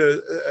add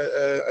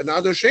an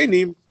Adar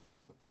Sheni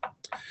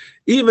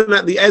even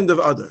at the end of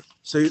Adar.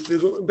 So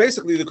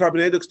basically the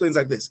Carbonate explains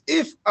like this: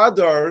 if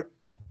Adar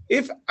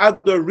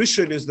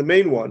Rishon is the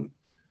main one,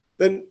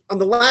 then on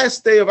the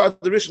last day of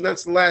Adar Rishon,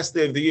 that's the last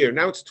day of the year.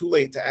 Now it's too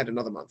late to add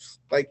another month.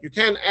 Like, you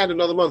can't add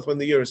another month when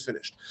the year is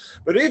finished.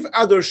 But if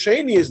Adar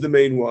Sheni is the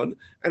main one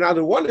and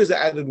Adar 1 is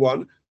the added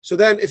one, so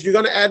then if you're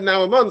going to add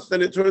now a month,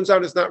 then it turns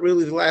out it's not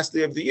really the last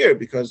day of the year,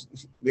 because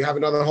we have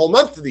another whole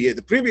month of the year.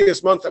 The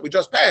previous month that we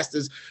just passed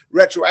is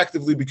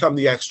retroactively become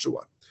the extra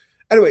one.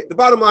 Anyway, the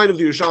bottom line of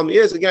the Yerushalmi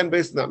is, again,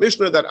 based on that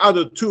Mishnah, that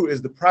Adar 2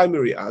 is the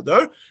primary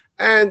Adar,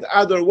 and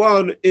Adar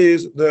 1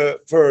 is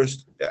the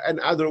first, and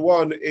Adar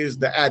 1 is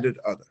the added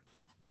Adar.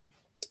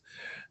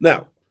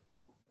 Now,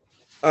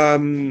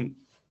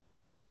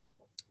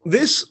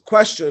 this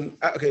question,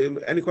 okay,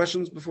 any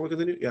questions before we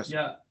continue? Yes.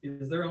 Yeah,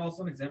 is there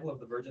also an example of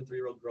the virgin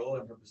 3-year-old girl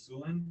and her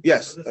Basulin?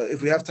 Yes,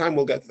 if we have time,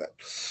 we'll get to that.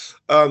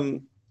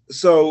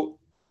 So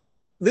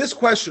this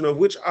question of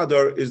which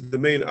Adar is the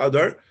main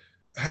Adar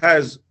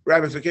has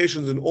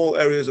ramifications in all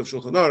areas of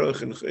Shulchan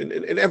Aruch,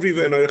 in every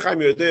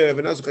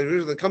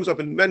that comes up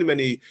in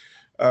many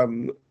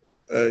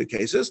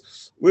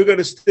cases. We're going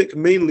to stick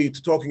mainly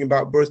to talking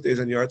about birthdays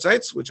and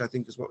yahrzeits, which I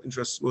think is what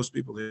interests most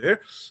people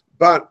here.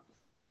 But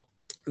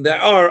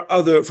there are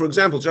other, for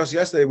example, just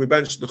yesterday we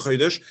benched the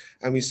Chodesh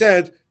and we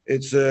said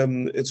it's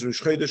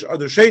Rosh Chodesh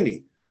Adar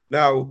Sheni.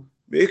 Now,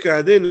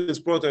 Be'ikar Hadin is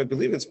brought, I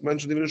believe it's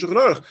mentioned even in Shulchan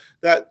Aruch,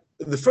 that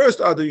the first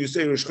Adar you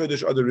say Rosh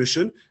Chodesh Adar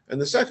Rishon, and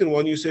the second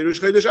one you say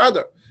Rosh Chodesh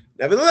Adar.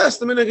 Nevertheless,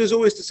 the minhag is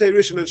always to say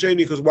Rishon and Sheni,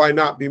 because why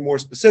not be more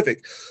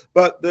specific?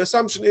 But the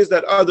assumption is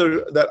that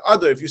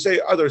Adar, if you say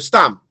Adar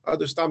Stam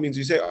means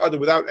you say Adar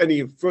without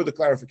any further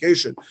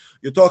clarification.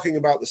 You're talking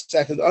about the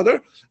second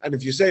Adar, and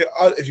if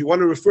you want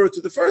to refer to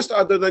the first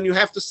Adar, then you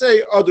have to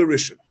say Adar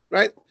Rishon,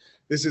 right?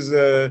 This is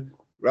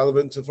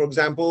relevant to, for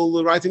example,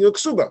 the writing of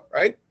Ksuba,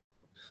 right?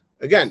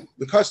 Again,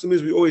 the custom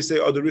is we always say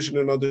Adar Rishon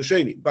and Adar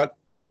Sheni, but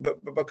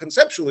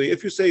conceptually,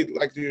 if you say,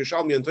 like the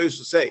Yerushalmi and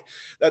Tosfos say,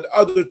 that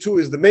Adar 2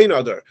 is the main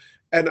Adar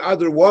and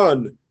Adar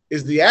 1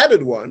 is the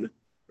added one,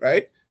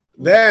 right?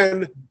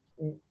 Then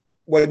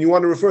when you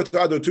want to refer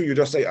to Adar 2, you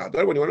just say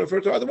Adar. When you want to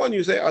refer to Adar 1,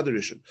 you say Adar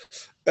Rishon.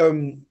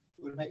 It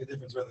would make a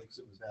difference whether it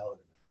was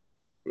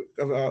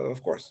valid.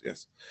 Of course,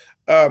 yes.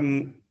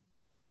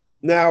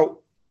 Now,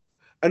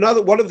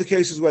 one of the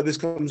cases where this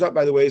comes up,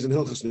 by the way, is in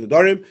Hilchos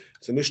Nedarim.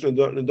 It's a Mishnah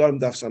Nedarim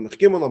Daf Samech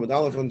Gimel Amud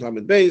Aleph on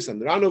Tamid Beis and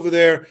the Ran over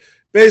there.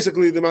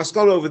 Basically, the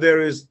maskana over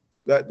there is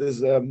that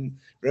there's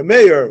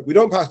Rameir. We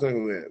don't pass on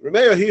Rameir.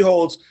 Rameir, he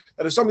holds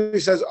that if somebody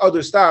says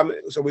Adar Stam,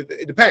 so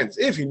it depends.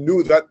 If he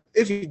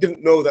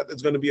didn't know that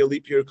there's going to be a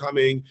leap year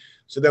coming,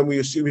 so then we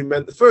assume he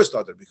meant the first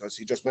Adar because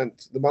he just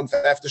meant the month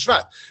after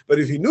Shvat. But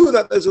if he knew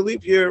that there's a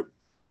leap year,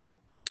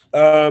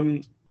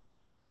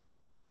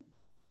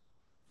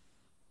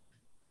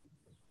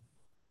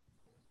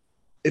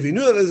 if he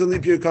knew that there's a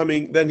leap year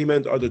coming, then he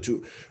meant Adar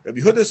 2. Rabbi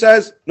Yehuda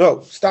says,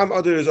 no, Stam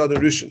Adar is Adar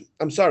Rishon.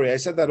 I'm sorry, I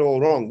said that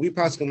all wrong. We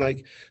paskin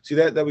like, see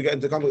that we get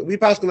into conflict. We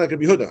paskin like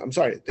Rabbi Yehuda. I'm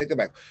sorry, take that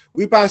back.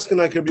 We paskin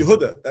like Rabbi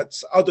Yehuda.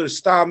 That's Adar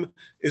Stam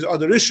is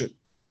Adar Rishon,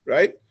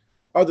 right?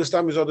 Adar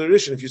Stam is Adar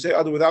Rishon. If you say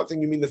Adar without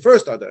thinking, you mean the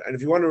first Adar. And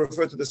if you want to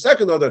refer to the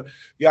second Adar,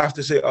 you have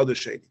to say Adar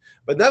Sheni.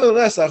 But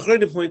nevertheless, I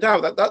heard to point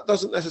out that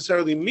doesn't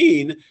necessarily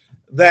mean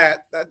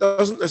that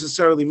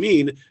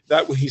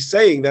what he's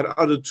saying that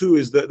Adar 2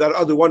 is that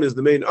Adar 1 is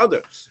the main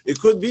Adar. It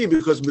could be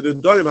because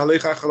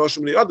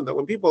that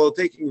when people are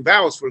taking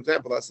vows, for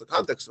example, that's the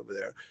context over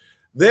there.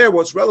 There,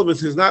 what's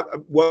relevant is not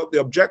what the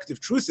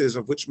objective truth is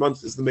of which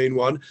month is the main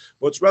one.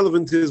 What's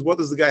relevant is what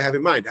does the guy have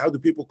in mind? How do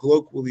people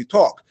colloquially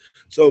talk?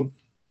 So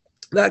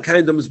that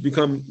kind of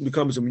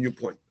becomes a new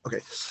point. Okay,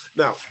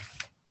 now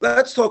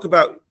let's talk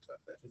about.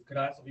 Could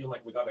also be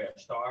like without a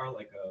star,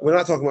 like a. We're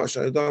not talking about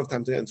shtar. I don't have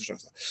time to get into shtar.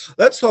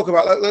 Let's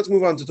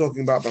move on to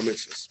talking about bar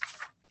mitzvahs.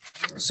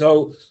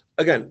 So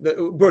again,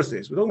 the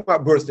birthdays. We're talking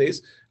about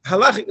birthdays.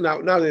 Halachic now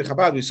in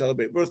Chabad we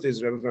celebrate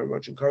birthdays. We very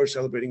much encourage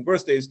celebrating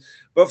birthdays.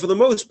 But for the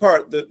most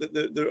part,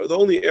 the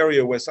only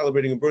area where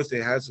celebrating a birthday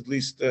has at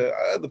least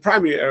the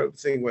primary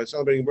thing where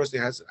celebrating a birthday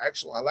has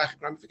actual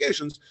halachic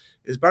ramifications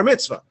is bar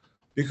mitzvah,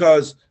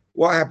 because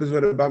what happens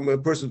when a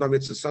person's bar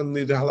mitzvah?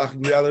 Suddenly the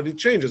halachic reality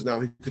changes. Now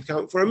he could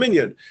count for a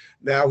minyan.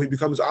 Now he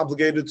becomes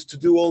obligated to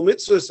do all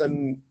mitzvahs,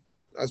 and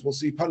as we'll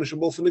see,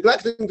 punishable for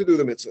neglecting to do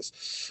the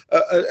mitzvahs,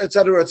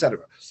 etc.,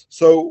 etc.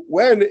 So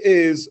when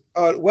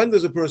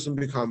does a person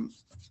become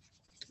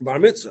bar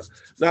mitzvah?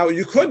 Now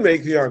you could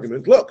make the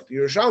argument. Look, the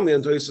Yerushalmi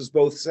and Tosfos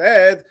both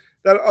said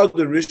that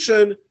Adar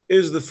Rishon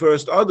is the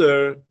first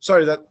Adar.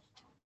 Sorry, that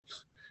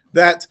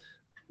Adar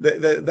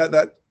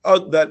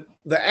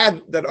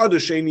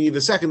Sheni,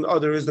 the second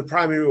Adar, is the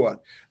primary one,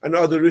 and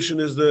Adar Rishon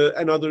is the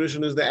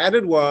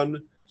added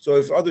one. So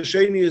if Adar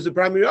Sheni is the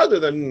primary Adar,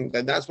 then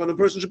that's when a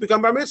person should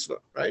become bar mitzvah,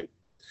 right?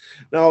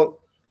 Now,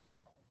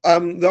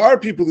 there are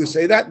people who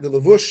say that. The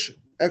Levush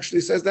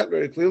actually says that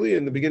very clearly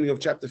in the beginning of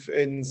chapter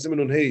in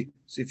Siman Hey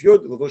Sif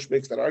Yud. The Levush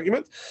makes that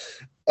argument.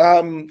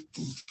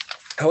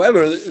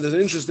 However, there's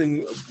an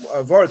interesting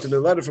vart in a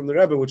letter from the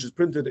Rebbe, which is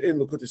printed in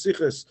Likutei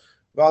Sichos,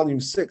 volume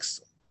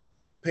 6,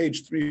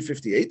 page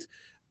 358,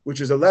 which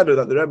is a letter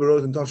that the Rebbe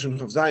wrote in Tafshin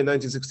Chav Zayin,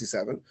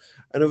 1967.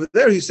 And over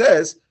there he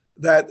says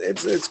that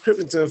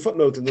it's a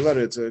footnote in the letter,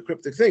 it's a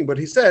cryptic thing, but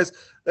he says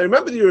that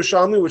remember the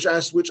Yerushalmi, which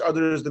asks which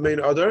Adar is the main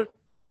Adar,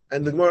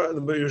 and the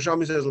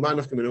Yerushalmi says,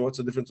 what's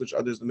the difference, which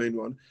Adar is the main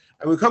one?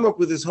 And we come up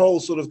with this whole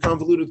sort of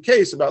convoluted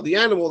case about the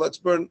animal that's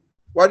burned.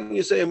 Why didn't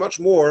you say a much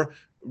more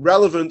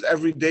relevant,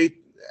 everyday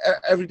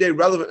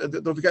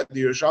relevant? Don't forget,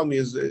 the Yerushalmi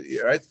is,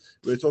 right?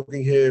 We're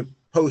talking here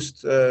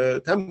post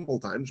temple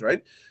times,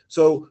 right?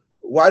 So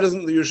why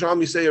doesn't the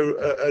Yerushalmi say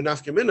a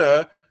nafka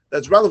mina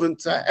that's relevant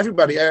to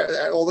everybody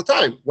all the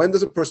time? When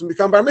does a person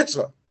become bar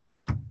mitzvah?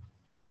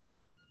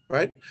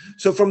 Right?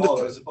 So from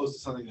as opposed to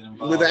something that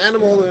involves with the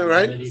animal,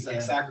 right?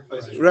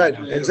 Sacrifice. Right,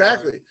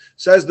 exactly.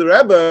 Says the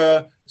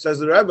Rebbe,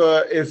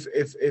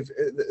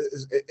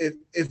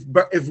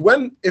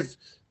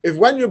 if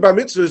when your bar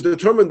mitzvah is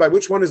determined by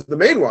which one is the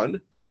main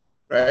one,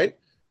 right?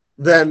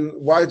 Then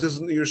why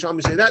doesn't the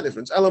Yerushalmi say that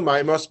difference?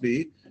 Elamai must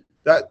be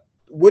that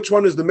which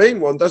one is the main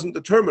one doesn't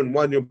determine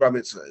when your bar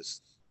mitzvah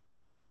is.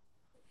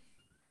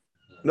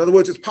 In other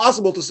words, it's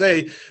possible to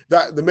say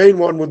that the main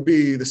one would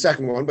be the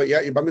second one, but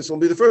your bar mitzvah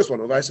will be the first one,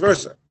 or vice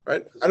versa,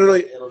 right? I don't know.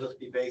 It'll just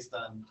be based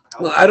on.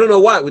 Well, I don't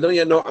know why. We don't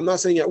yet know. I'm not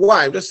saying yet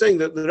why. I'm just saying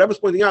that the Rebbe is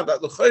pointing out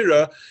that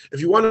l'chayra,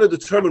 if you want to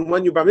determine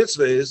when your bar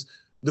mitzvah is,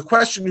 the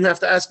question you have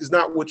to ask is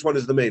not which one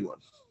is the main one.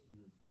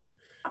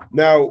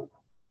 Now,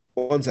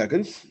 1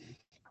 second.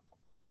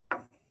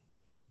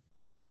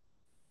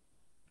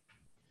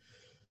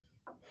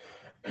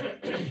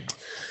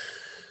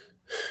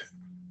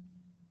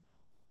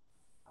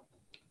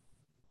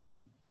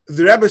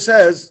 The Rebbe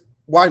says,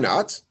 why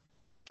not?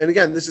 And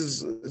again,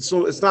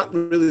 it's not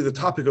really the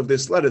topic of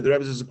this letter. The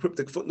Rebbe says a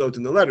cryptic footnote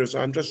in the letter,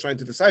 so I'm just trying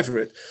to decipher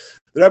it.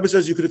 The Rebbe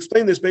says you could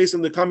explain this based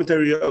on the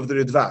commentary of the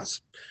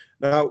Ridvaz.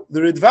 Now,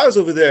 the Ridvaz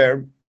over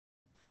there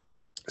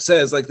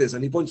says like this,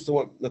 and he points to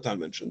what Natan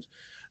mentioned,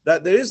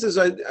 that there is this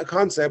a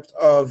concept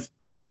of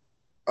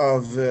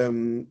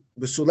B'sulei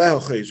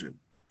HaChayzin.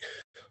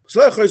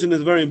 B'sulei HaChayzin is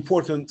a very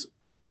important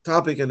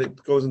topic, and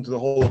it goes into the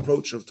whole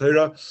approach of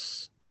Torah,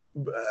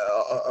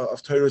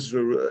 of Torah's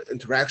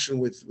interaction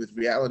with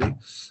reality.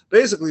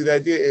 Basically, the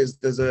idea is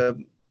there's a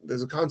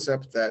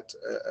concept that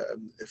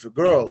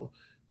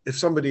if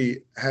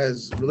somebody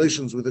has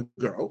relations with a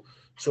girl,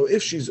 so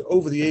if she's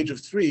over the age of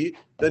 3,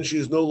 then she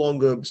is no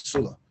longer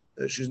b'sula.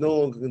 She's no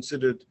longer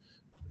considered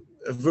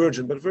a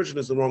virgin, but virgin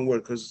is the wrong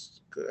word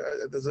because,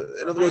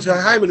 in other words,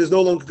 her hymen is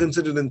no longer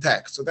considered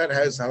intact. So that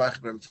has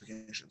halachic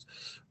ramifications.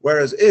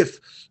 Whereas if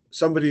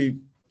somebody,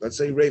 let's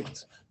say,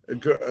 raped a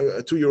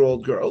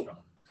 2-year-old girl,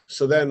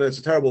 so then it's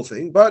a terrible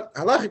thing. But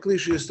halachically,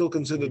 she is still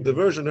considered the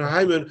virgin. Her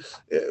hymen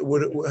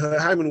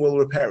will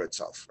repair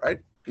itself. Right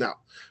now,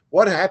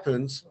 what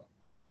happens?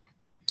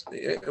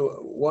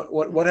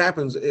 What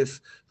happens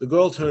if the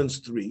girl turns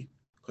 3?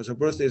 Because her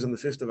birthday is on the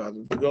 5th of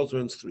Adar. The girl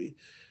turns 3,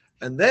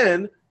 and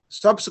then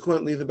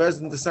subsequently the Beis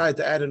Din decide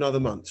to add another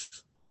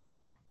month.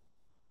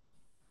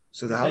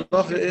 So the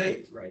halacha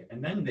is right,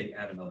 and then they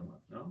add another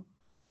month. No.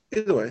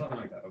 Either way, Something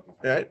like that.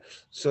 Okay. right?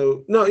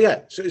 So no,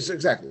 yeah, so it's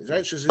exactly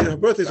right. Her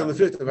birthday's on the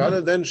 5th of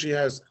Adar. Then she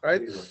has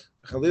right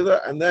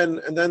Chalila, and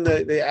then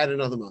they add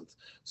another month.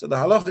 So the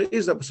halacha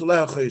is that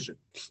B'sulei HaChayzin,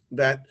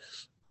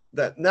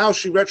 that now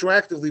she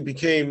retroactively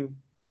became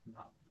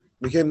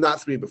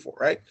not 3 before,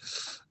 right?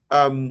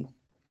 And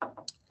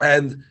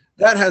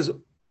that has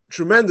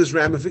tremendous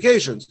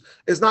ramifications.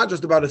 It's not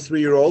just about a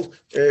 3-year-old.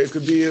 It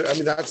could be,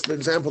 that's the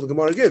example the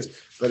Gemara gives,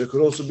 but it could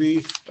also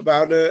be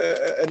about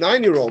a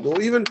 9-year-old or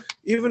even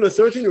a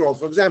 13-year-old,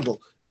 for example.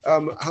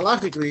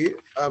 Halachically,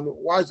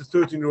 why is a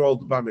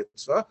 13-year-old bar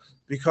mitzvah?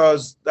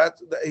 Because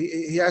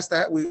he has to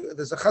have,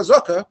 there's a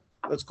chazaka,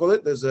 let's call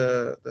it, there's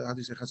a, how do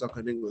you say chazaka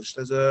in English?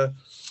 There's a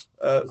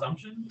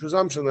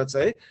presumption, let's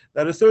say,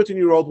 that a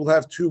 13-year-old will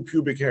have 2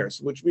 pubic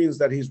hairs, which means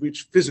that he's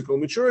reached physical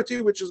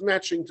maturity, which is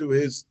matching to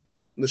his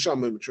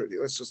neshama maturity.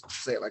 Let's just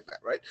say it like that,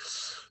 right?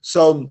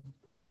 So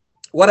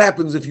what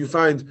happens if you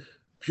find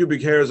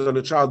pubic hairs on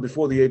a child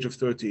before the age of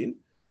 13?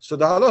 So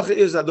the halacha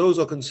is that those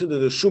are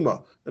considered a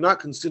shuma. They're not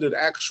considered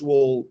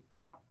actual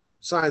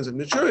signs of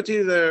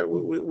maturity, there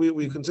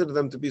we consider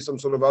them to be some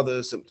sort of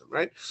other symptom,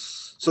 right?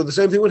 So the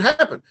same thing would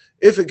happen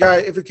if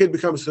a kid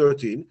becomes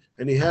 13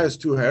 and he has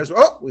 2 hairs.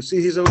 Oh, we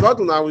see he's a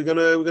gadol now. We're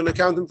gonna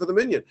count him for the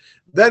minyan.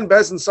 Then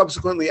Bezdin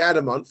subsequently add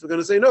a month. We're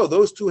gonna say no.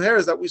 Those 2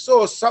 hairs that we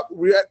saw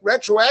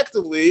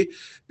retroactively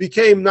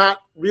became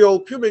not real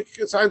pubic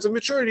signs of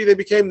maturity. They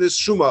became this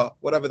shuma,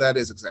 whatever that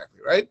is exactly,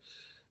 right?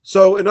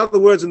 So, in other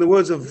words, in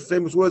the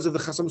famous words of the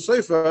Chasam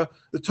Sofer,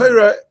 the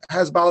Torah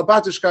has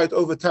balabatishkeit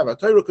over Teva.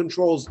 Torah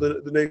controls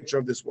the nature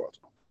of this world.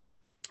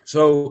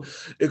 So,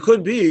 it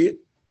could be,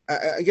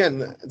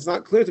 again, it's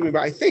not clear to me,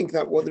 but I think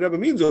that what the Rebbe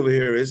means over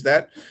here is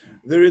that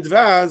the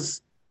Ridvaz,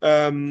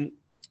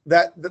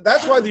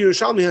 that's why the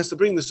Yerushalmi has to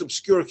bring this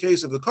obscure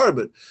case of the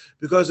carbon,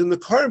 because in the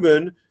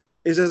carbon,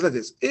 it says like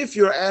this: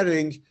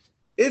 the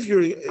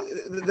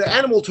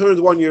animal turns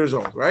 1 year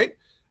old, right?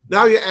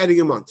 Now you're adding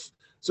a month.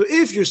 So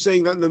if you're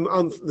saying that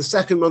the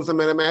second month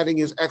I'm adding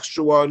is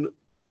extra 1,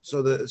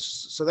 so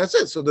that's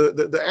it. So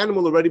the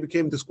animal already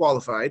became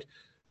disqualified.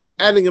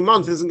 Adding a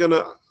month isn't going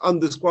to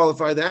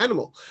undisqualify the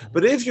animal.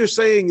 But if you're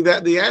saying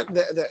that the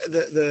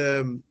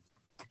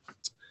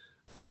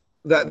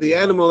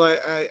animal,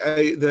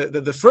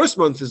 the first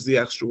month is the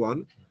extra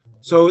 1,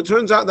 so it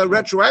turns out that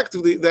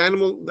retroactively the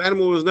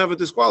animal was never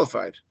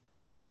disqualified.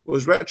 It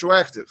was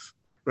retroactive,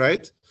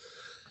 right?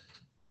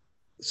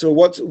 So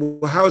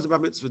how is the bar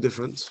mitzvah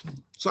different?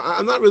 So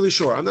I'm not really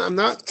sure. I'm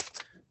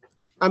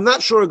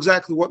not sure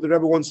exactly what the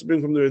Rebbe wants to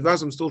bring from the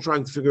Ridvaz. I'm still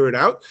trying to figure it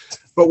out.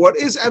 But what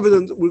is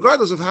evident,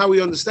 regardless of how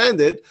we understand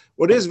it,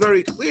 what is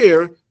very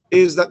clear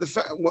is that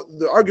what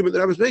the argument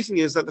that I was making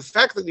is that the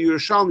fact that the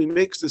Yerushalmi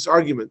makes this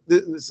argument,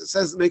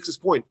 makes this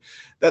point,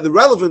 that the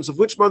relevance of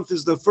which month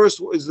is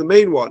the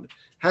main one,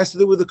 has to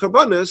do with the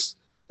Karbanis.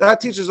 That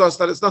teaches us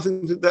that it's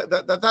nothing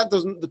that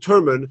doesn't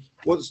determine.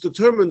 What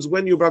determines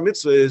when your bar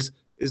mitzvah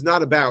is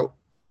not about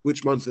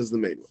which month is the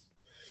main one.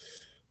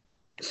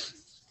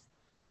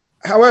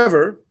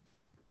 However,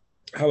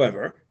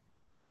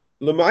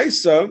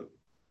 Lamaisa,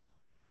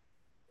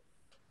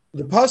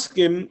 the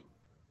Paskim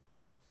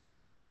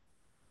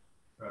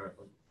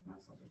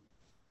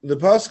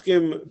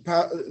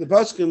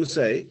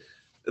say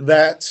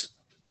that,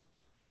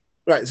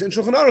 right, so in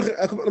Shulchan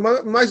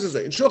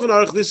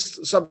Aruch, this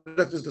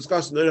subject is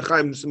discussed in Orach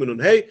Chaim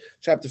Siman Hey,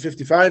 chapter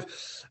 55,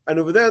 and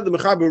over there the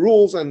Mechaber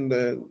rules and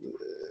the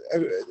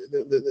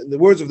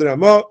words of the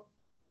Ramah,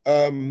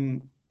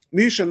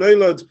 Misha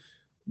Neilad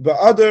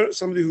Ba'adar,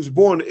 somebody who's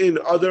born in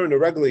Adar in a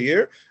regular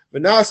year,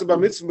 V'nasa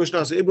B'mitzvah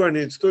B'shnasa Ibra, and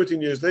it's 13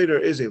 years later,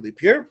 is a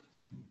leap year.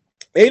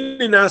 Ein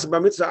Nasa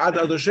B'mitzvah Ad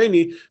Adar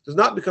Sheni does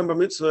not become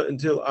B'mitzvah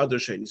until Adar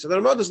Sheni. So the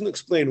Ramah doesn't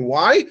explain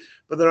why,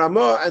 but the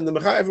Ramah and the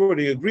Mechaber,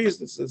 everybody agrees,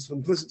 it's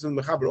implicit in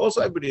the Mechaber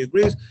also, everybody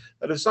agrees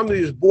that if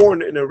somebody is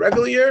born in a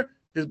regular year,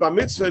 his Bar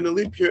Mitzvah in a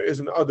leap year is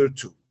an Adar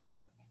 2.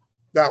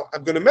 Now,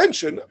 I'm going to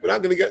mention, we're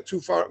not going to get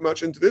too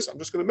much into this, I'm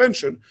just going to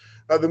mention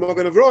that the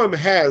Magen Avraham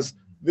has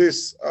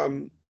this,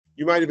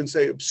 you might even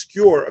say,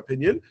 obscure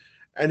opinion,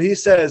 and he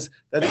says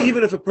that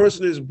even if a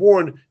person is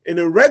born in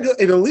a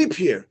leap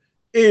year,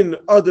 in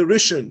Adar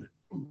Rishon,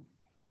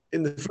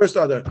 in the first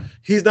Adar,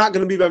 he's not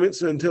going to be Bar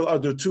Mitzvah until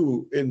Adar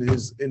 2 in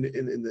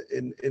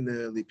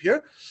the leap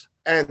year.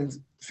 And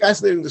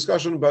fascinating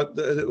discussion, but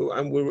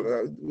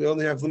we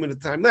only have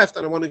limited time left,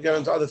 and I want to get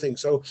into other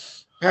things. So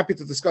happy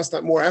to discuss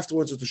that more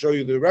afterwards, or to show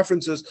you the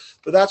references.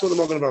 But that's what the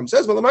Magen Avraham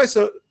says. Well, the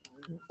Maisa,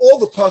 all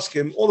the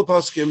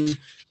Paskim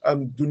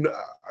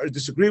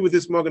disagree with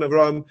this Magen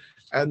Avraham,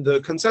 and the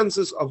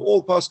consensus of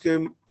all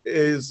Paskim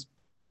is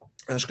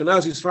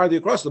Ashkenazi, Sephardi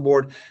across the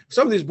board. If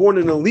somebody's born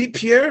in a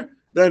leap year,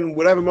 then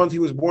whatever month he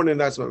was born in,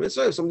 that's Bar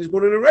Mitzvah. If somebody's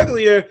born in a regular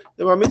year,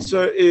 the Bar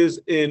Mitzvah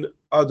is in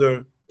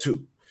Adar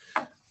 2.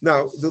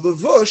 Now, the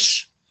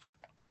Levush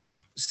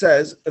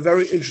says a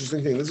very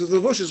interesting thing. The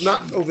Levush is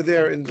not over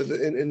there in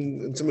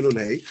Siman Nun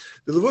Hey.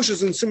 The Levush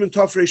is in Siman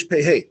Tov Reish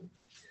Pei Hey,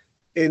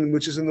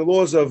 which is in the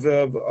laws of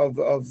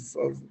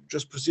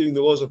just preceding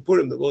the laws of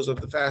Purim, the laws of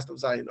the fast of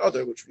Zayin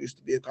Adar, which used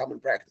to be a common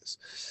practice.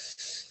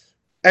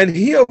 And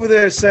he over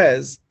there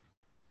says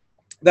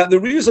that the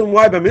reason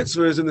why Bar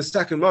Mitzvah is in the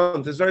second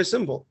month is very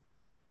simple.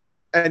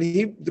 And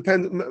he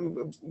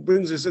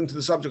brings us into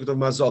the subject of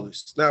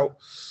Mazolis. Now,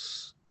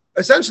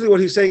 essentially what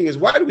he's saying is,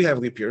 why do we have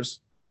leap years?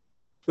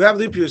 We have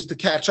leap years to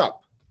catch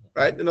up,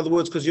 right? In other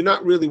words, because you're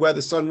not really where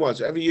the sun was.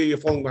 Every year you're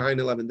falling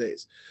behind 11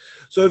 days.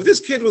 So if this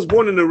kid was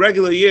born in a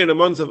regular year in a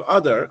month of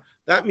Adar,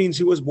 that means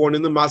he was born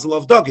in the Mazel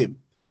of Dagim,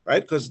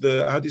 right? Because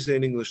how do you say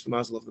in English the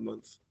Mazel of the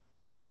month?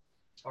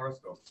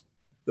 Horoscope.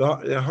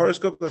 The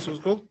horoscope, that's what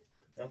it's called?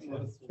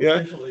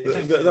 Yeah.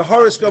 The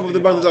horoscope of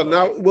the month of Adar.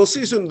 Now, we'll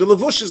see soon. The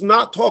Levush is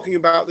not talking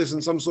about this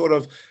in some sort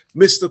of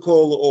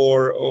mystical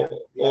or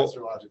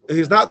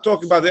he's not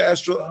talking about the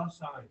astro.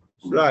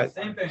 Right,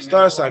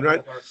 star sign,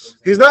 right?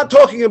 He's not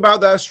talking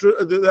about the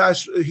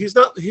he's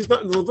not. The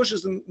Levush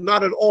is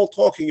not at all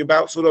talking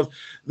about sort of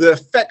the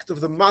effect of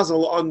the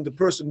mazel on the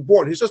person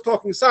born. He's just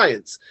talking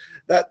science.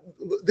 That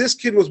this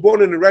kid was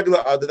born in a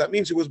regular Adar. That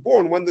means he was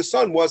born when the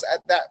sun was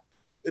at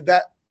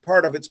that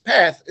part of its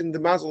path in the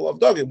mazel of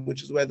Dagim,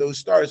 which is where those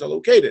stars are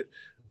located,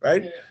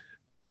 right?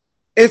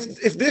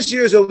 If this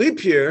year is a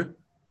leap year,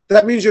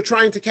 that means you're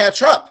trying to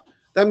catch up.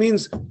 That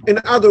means in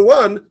other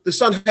one, the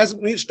sun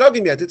hasn't reached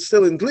Dagim yet. It's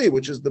still in Gli,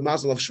 which is the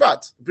mazel of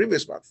Shvat, the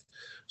previous month.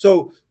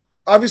 So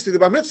obviously the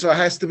bar mitzvah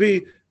has to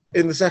be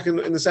in the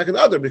second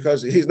other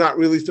because he's not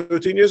really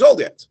 13 years old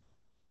yet.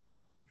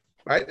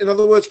 Right? In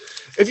other words,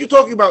 if you're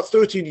talking about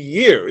 13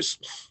 years,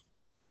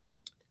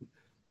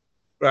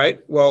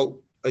 right? Well,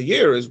 a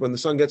year is when the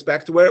sun gets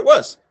back to where it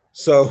was.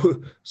 So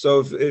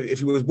if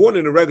he was born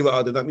in a regular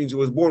Adar, that means he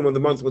was born when the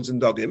month was in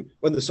Dagim,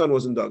 when the sun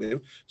was in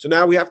Dagim. So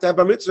now we have to have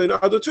bar mitzvah in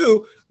Adar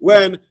too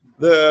when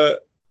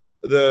the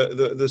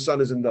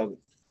sun is in Dagim.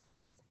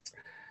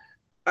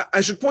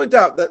 I should point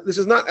out that this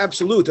is not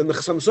absolute, and the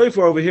Chassam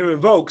Sofer over here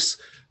invokes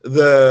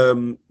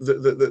the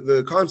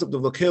concept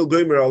of Lakel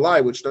Gomer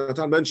Alai, which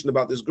Natan mentioned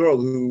about this girl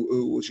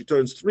who she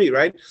turns 3,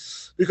 right?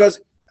 Because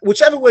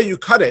whichever way you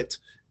cut it,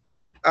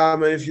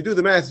 and if you do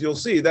the math, you'll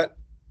see that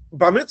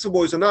bar mitzvah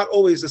boys are not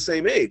always the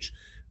same age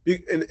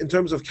in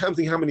terms of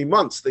counting how many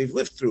months they've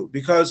lived through,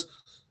 because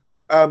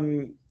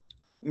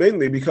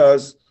mainly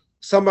because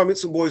some bar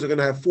mitzvah boys are going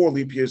to have 4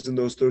 leap years in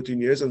those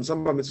 13 years, and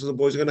some bar mitzvah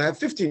boys are going to have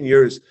 15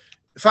 years,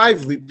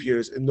 5 leap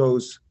years in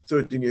those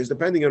 13 years,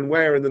 depending on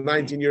where in the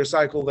 19-year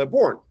cycle they're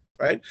born,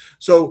 right?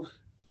 So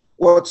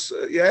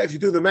if you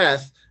do the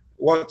math,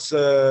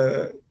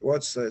 so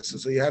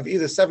you have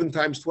either 7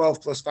 times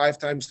 12 plus 5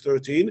 times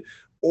 13,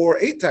 or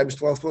 8 times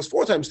 12 plus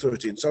 4 times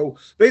 13. So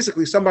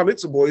basically, some bar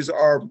mitzvah boys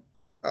are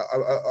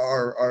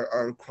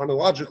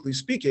chronologically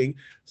speaking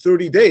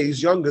 30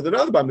 days younger than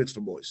other bar mitzvah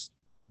boys,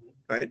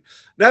 right?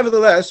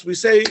 Nevertheless,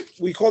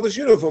 we call this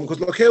uniform because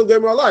Lakel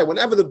Gomer Alai.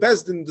 Whenever the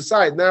Beis Din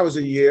decide now is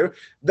a year,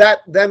 that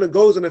then it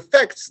goes and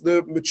affects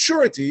the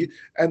maturity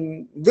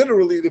and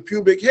literally the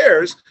pubic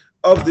hairs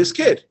of this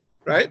kid,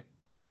 right?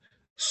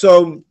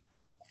 So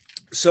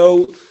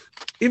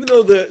even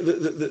though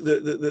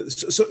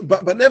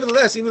but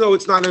nevertheless, even though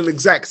it's not an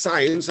exact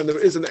science and there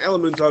is an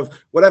element of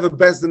whatever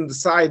Beis Din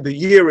decide the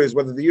year is,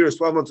 whether the year is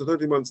 12 months or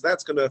 13 months,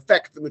 that's going to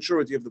affect the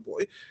maturity of the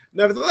boy.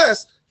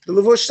 Nevertheless, the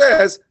Levush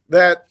says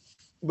that,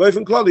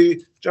 Boifin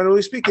Klali,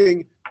 generally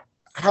speaking,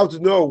 how to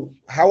know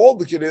how old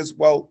the kid is?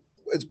 Well,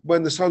 it's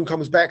when the sun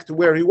comes back to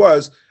where he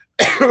was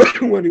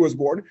when he was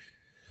born.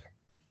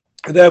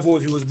 And therefore,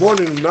 if he was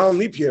born in a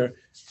non-leap year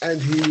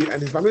and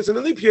his bar mitzvah in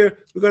a leap year,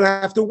 we're going to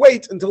have to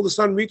wait until the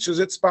sun reaches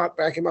its spot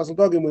back in Mazel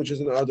Dagim, which is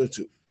in Adar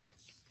 2.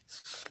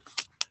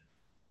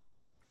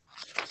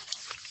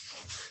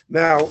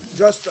 Now,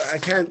 just I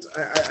can't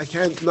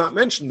not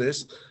mention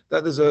this,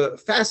 that there's a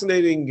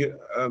fascinating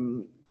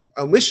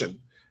omission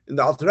in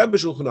the Alter Rebbe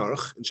Shulchan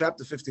Aruch in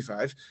chapter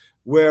 55,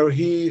 where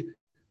he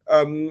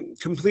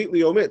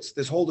completely omits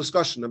this whole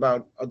discussion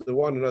about Adar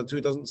 1 and Adar 2.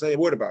 He doesn't say a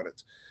word about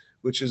it,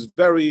 which is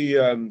very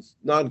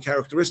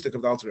non-characteristic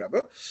of the Alter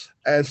Rebbe.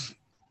 And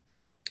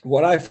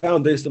what I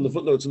found based on the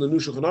footnotes in the New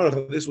Shulchan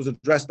Aruch, this was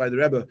addressed by the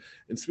Rebbe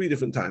in 3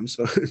 different times.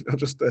 So I'll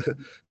just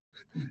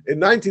in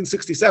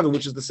 1967,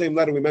 which is the same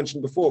letter we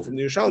mentioned before from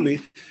the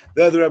Yerushalmi,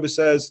 there the Rebbe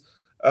says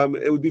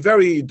it would be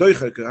very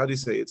doichek, how do you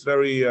say? It's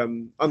very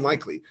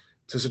unlikely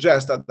to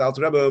suggest that the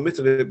Alter Rebbe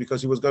omitted it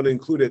because he was going to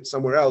include it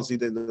somewhere else,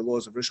 either in the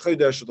laws of Rish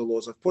Chodesh or the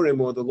laws of Purim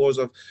or the laws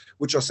of,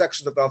 which are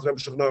sections of the Alter Rebbe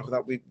Shulchan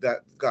Aruch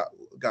that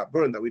got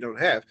burned that we don't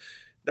have.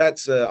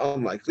 That's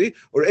unlikely.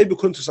 Or Ebu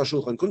Kuntus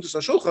HaShulchan. Kuntus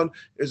HaShulchan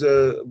is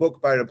a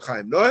book by Reb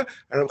Chaim Noah,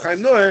 and Reb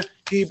Chaim Noah,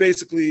 he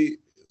basically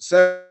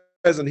says,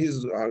 and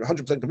he's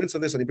 100% convinced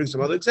of this, and he brings some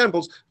other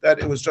examples, that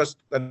it was just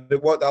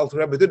that what the Alter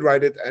Rebbe did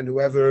write it, and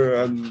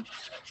whoever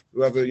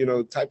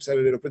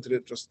typesetted it or printed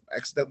it just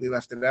accidentally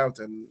left it out,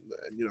 and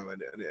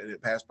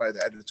it passed by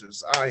the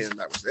editor's eye, and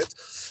that was it.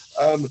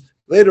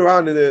 Later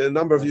on, a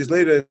number of years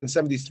later, in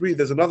 73,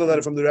 there's another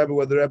letter from the Rebbe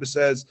where the Rebbe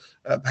says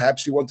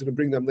perhaps he wanted to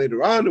bring them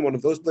later on in one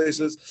of those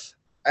places.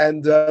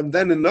 And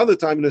then another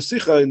time in a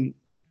Sikha,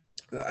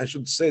 I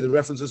should say the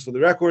references for the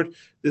record,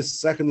 this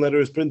second letter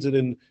is printed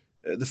in,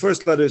 the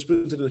first letter is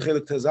printed in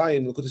Chelik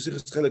Tezayin,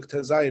 Chelik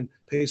Tezayin,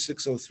 page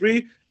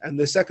 603, and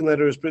the second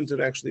letter is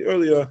printed actually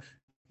earlier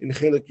in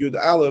Chelik Yud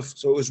Aleph,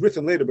 so it was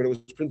written later, but it was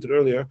printed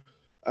earlier.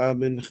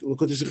 In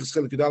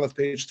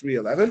page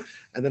 311,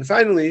 and then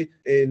finally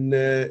in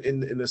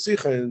a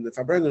Sikha in the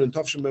Fabrengen in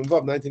Tovshem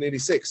Memvav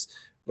 1986,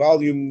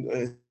 volume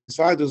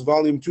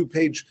volume 2,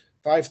 page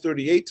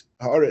 538,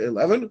 Ha'ara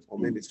 11, or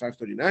maybe it's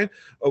 539.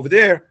 Over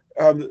there,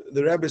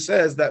 the Rebbe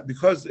says that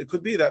because it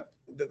could be that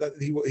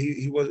he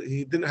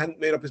hadn't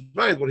made up his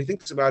mind what he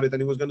thinks about it,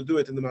 and he was going to do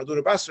it in the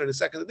Madura Basra in the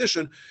second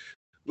edition,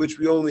 which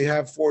we only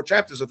have 4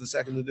 chapters of the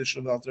second edition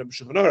of the Alter Rebbe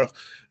Shulchan Aruch.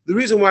 The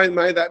reason why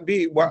might that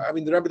be,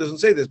 the Rebbe doesn't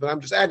say this, but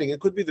I'm just adding, it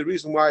could be the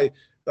reason why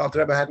the Alter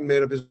Rebbe hadn't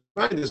made up his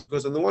mind is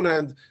because on the one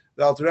hand,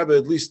 the Alter Rebbe,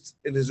 at least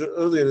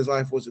early in his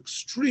life, was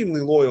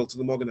extremely loyal to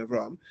the Mogen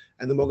Avraham,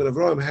 and the Mogen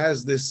Avraham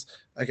has this,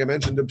 like I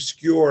mentioned,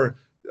 obscure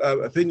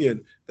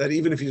opinion that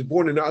even if he's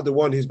born in Adar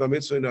 1, he's bar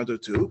mitzvah in Adar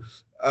 2.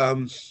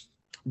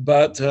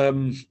 But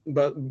on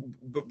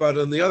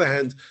the other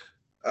hand,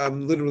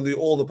 literally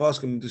all the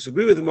poskim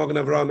disagree with the Magen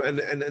Avraham,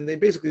 and they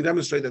basically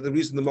demonstrate that the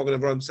reason the Magen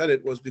Avraham said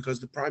it was because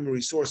the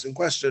primary source in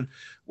question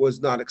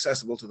was not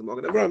accessible to the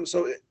Magen Avraham.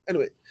 So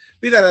anyway,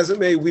 be that as it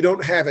may, we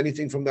don't have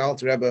anything from the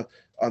Alter Rebbe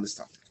on this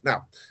topic.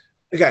 Now,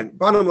 again,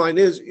 bottom line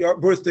is your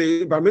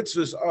birthday bar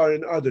mitzvahs are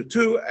in Adar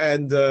 2,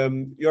 and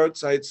yard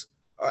sites,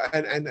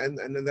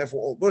 and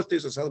therefore all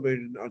birthdays are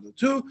celebrated in Adar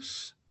 2.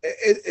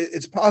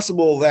 It's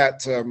possible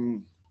that.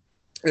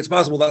 It's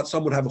possible that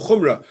some would have a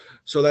chumrah,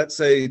 so let's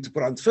say to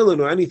put on tefillin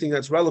or anything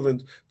that's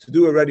relevant to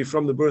do already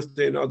from the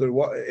birthday in other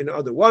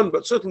one,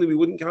 but certainly we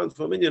wouldn't count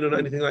for a minyan or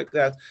anything like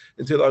that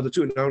until other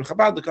 2. Now in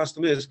Chabad the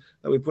custom is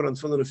that we put on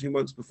tefillin a few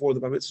months before the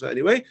bar mitzvah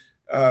anyway.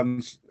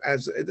 As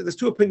there's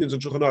 2 opinions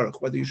in Shulchan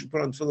Aruch, whether you should put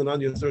on tefillin on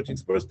your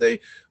 13th birthday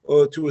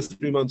or 2 or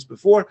 3 months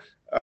before,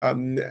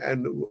 and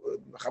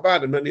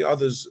Chabad and many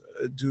others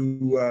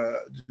do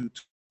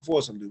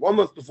before, some do 1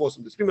 month before,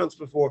 some do 3 months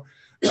before,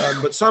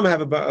 but some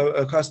have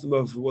a custom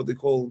of what they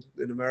call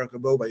in America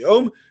bo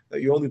bayom,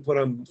 that you only put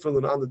on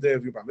tefillin on the day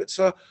of your bar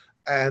mitzvah,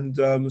 and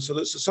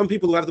so some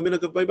people who have the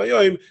minhag of bo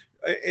bayom,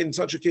 in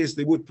such a case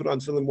they would put on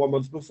tefillin 1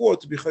 month before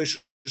to be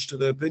choshesh to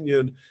the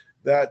opinion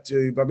that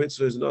bar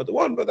mitzvah is another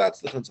one, but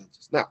that's the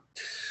consensus. Now,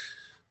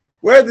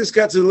 where this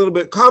gets a little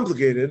bit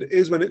complicated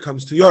is when it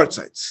comes to yard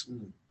sites.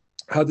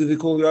 How do they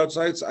call yard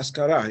sites?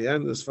 Askara, yeah,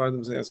 and as far as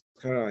them say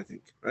askara, I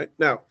think, right?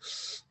 Now,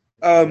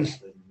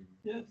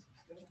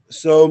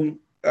 so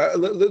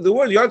the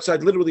word yard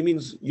site literally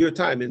means year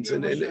time. It's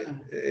in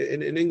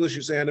English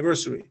you say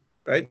anniversary,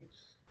 right?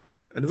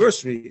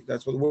 Anniversary,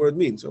 that's what the word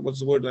means. So what's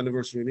the word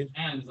anniversary mean?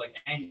 And it's like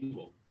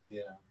annual.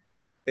 Yeah.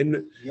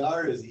 In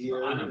Yar is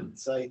year, and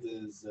site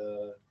is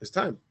it's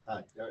time.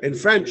 time. In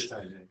French,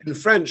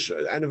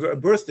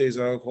 birthdays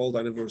are called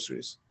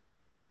anniversaries.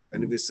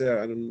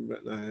 Anniversaire, I don't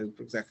know how to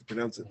exactly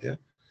pronounce it. Yeah.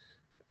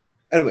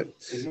 Anyway,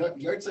 is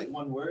yard site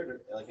one word, or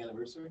like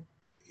anniversary?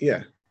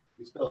 Yeah.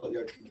 You spell it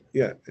yard.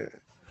 Yeah.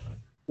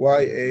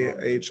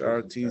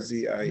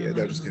 YAHRTZI. Yeah,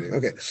 no, just kidding.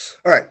 Okay.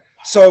 All right.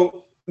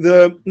 So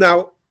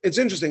now it's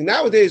interesting.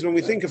 Nowadays, when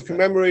we think of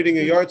commemorating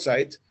a yard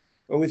site,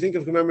 what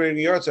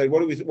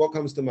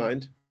comes to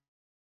mind?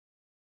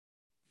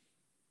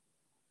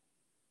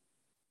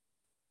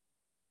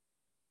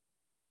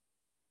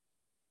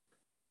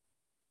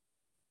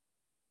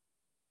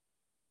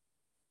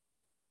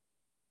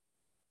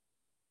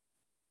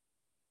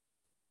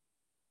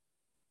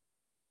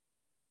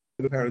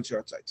 The parents'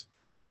 yard site.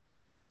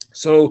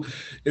 So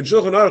in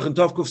Shulchan Aruch in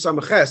Tov Kuf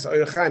Samaches,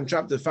 Chaim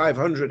chapter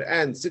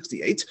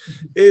 568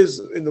 is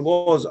in the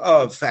laws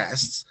of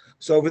fasts.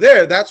 So over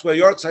there, that's where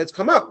yard sites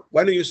come up.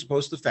 When are you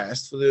supposed to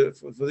fast for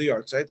the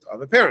yard site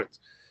of a parent?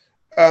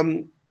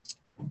 So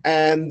the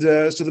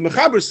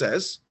Mechaber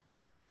says,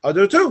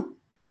 Adar 2,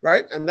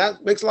 right? And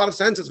that makes a lot of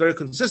sense. It's very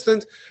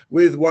consistent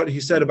with what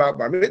he said about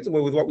bar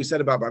mitzvah, with what we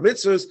said about bar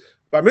mitzvahs.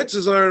 Bar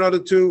mitzvahs are in Adar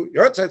 2,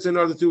 yard sites are in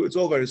Adar 2. It's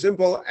all very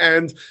simple.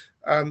 And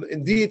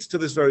indeed, to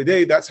this very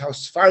day, that's how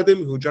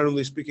Sfardim, who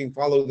generally speaking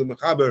follow the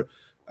Mechaber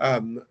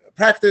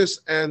practice.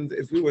 And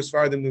if we were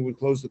Sfardim, we would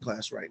close the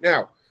class right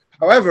now.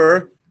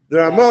 However,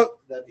 the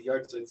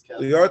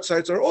yard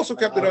sites are also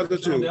kept in Adar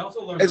 2.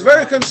 It's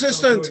very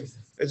consistent.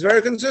 It's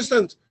very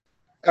consistent.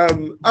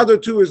 Adar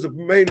 2 is the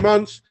main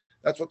month.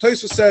 That's what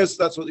Tosfos says.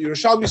 That's what the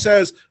Yerushalmi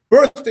says.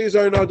 Birthdays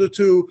are in Adar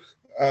 2.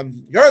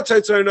 Yard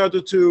sites are in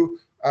Adar 2.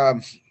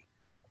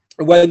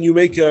 When you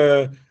make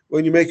a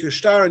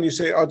shtar and you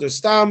say Adar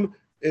Stam,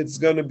 it's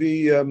going to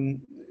be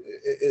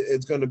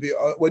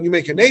when you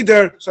make a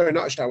neder. Sorry,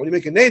 not a shtar. When you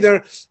make a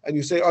neder and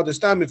you say Adar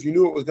Stam, if you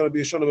knew it was going to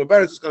be a Shana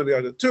Maberes, it's going to be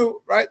Adar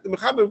 2, right? The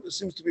Mechaber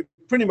seems to be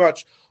pretty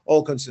much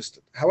all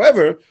consistent.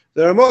 However,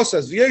 the Ramah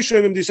says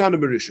V'yeshem Disana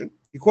Berishin.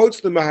 He quotes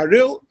the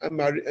Maharil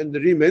and the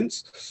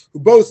Rimins, who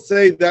both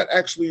say that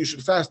actually you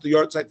should fast the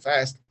yard site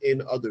fast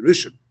in Adar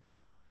Rishon.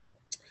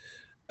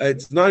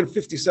 It's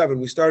 9:57.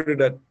 We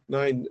started at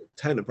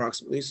 9:10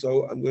 approximately,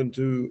 so I'm going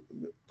to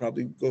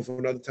probably go for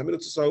another 10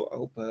 minutes or so. I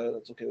hope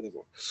that's okay with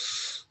everyone.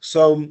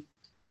 So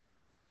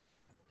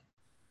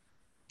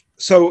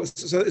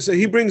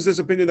he brings this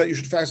opinion that you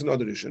should fast in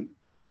Adar Rishon.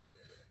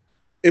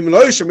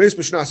 Obviously,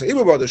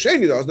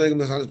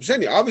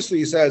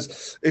 he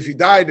says if you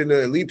died in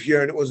a leap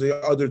year and it was the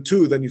Adar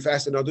 2, then you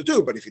fast in Adar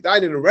 2. But if you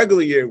died in a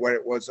regular year where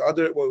it was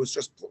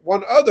just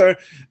one Adar,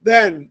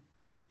 then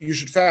you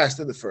should fast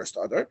in the first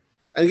Adar.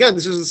 And again,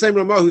 this is the same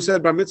Ramah who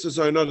said bar mitzvahs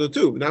are another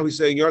 2. Now he's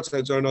saying yard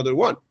sites are another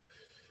 1.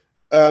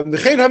 The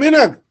Chen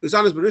HaMinhag, the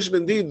Zanis Berishin,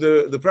 indeed,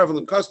 the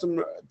prevalent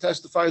custom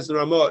testifies the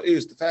Ramah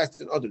is to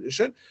fast in Adar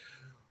Rishon.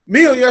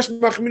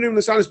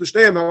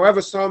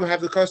 However, some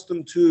have the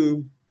custom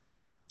to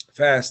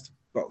fast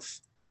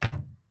both.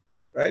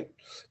 Right?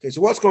 Okay,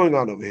 so what's going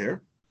on over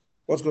here?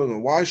 What's going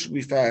on? Why should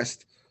we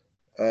fast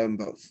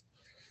both?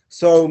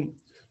 So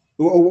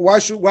why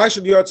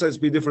should yard sites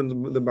be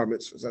different than bar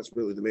mitzvahs? That's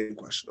really the main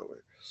question over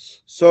here.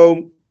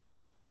 So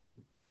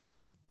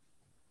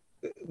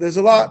there's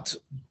a lot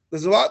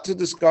to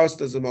discuss.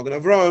 There's a Magen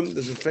Avraham,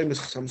 there's a famous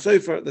Chassam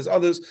Sofer, there's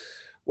others.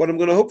 What I'm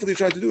going to hopefully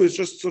try to do is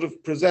just sort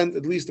of present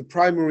at least the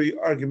primary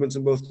arguments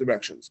in both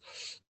directions.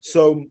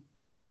 So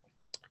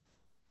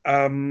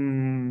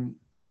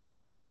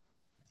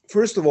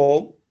First of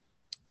all,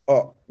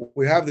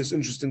 we have this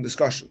interesting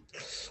discussion.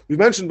 We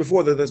mentioned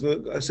before that there's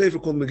a sefer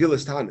called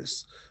Megillas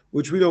Tanis,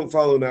 which we don't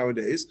follow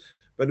nowadays.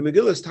 But in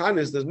Megillas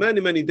Tanis, there's many,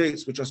 many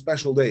dates which are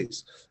special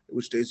days,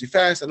 which days you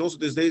fast, and also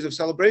there's days of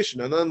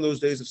celebration. And on those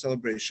days of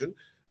celebration,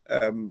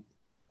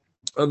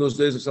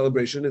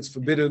 it's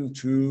forbidden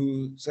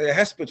to say a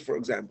hesped, for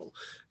example.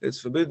 It's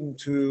forbidden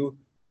to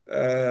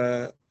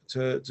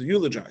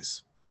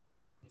eulogize,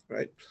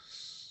 right?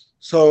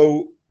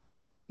 So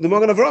the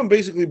Magen Avraham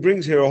basically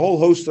brings here a whole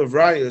host of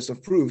rayas,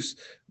 of proofs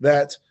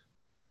that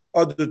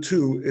other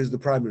two is the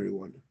primary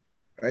one,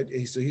 right?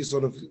 So he's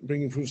sort of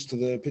bringing proofs to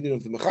the opinion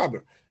of the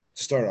Mechaber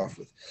to start off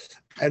with.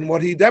 And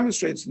what he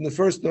demonstrates in the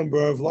first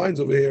number of lines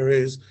over here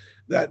is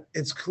that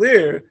it's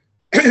clear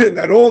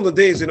that all the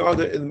days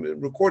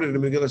recorded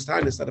in Megillas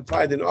Tanis that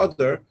applied in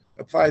other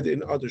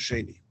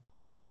Sheni,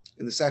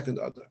 in the second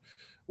other.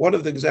 One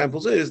of the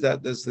examples is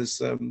that there's this,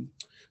 Megillas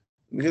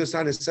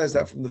Tanis says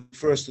that from the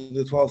 1st to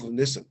the 12th of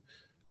Nisan.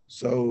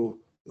 So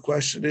the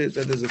question is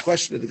that there's a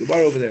question in the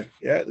Gemara over there.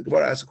 Yeah, the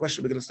Gemara asks a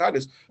question in Megillas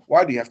Tanis,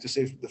 why do you have to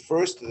say from the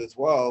 1st to the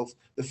 12th?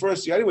 The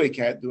first you anyway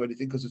can't do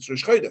anything because it's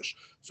Rosh Chodesh.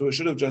 So it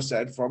should have just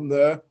said from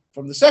the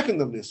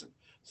 2nd of Nisan.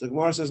 So the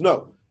Gemara says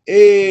no.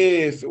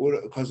 If it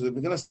were because of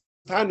the Megillas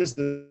Tanis,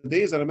 the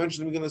days that I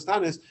mentioned in Megillas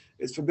Tanis,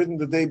 it's forbidden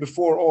the day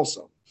before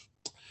also.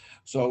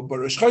 So, but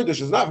Rosh Chodesh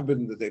is not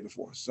forbidden the day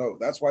before. So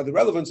that's why the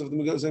relevance of the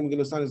Megillas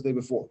Tanis is the day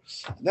before.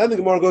 And then the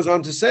Gemara goes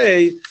on to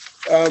say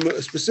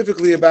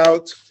specifically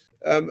about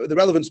the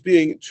relevance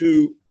being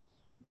to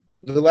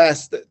the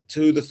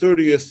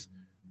 30th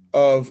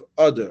of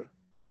Adar.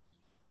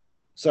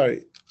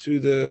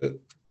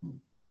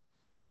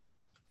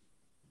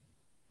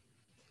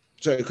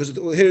 Because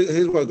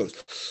here's where it goes.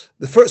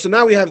 So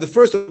now we have the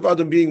 1st of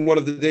Adar being one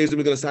of the days of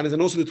Megillas Tanis,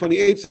 and also the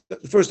 28th, the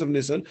 1st of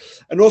Nisan,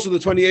 and also the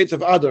 28th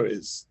of Adar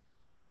is.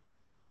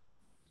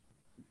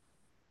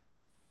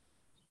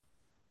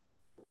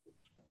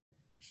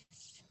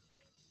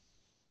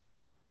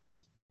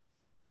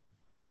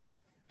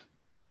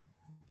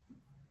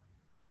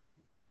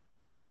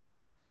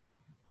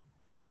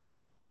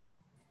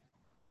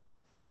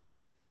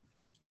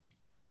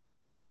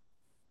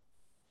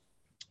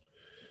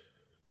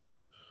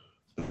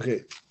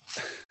 Okay.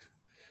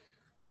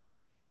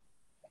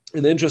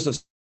 In the interest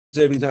of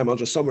saving time, I'll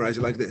just summarize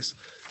it like this: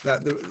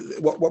 that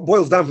what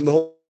boils down from the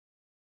whole.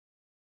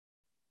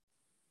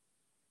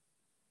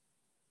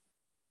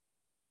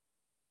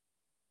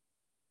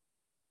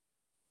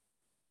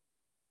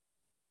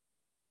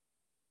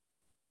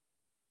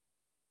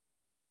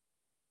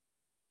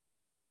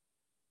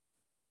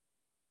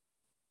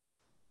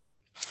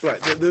 Right.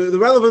 The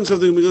relevance of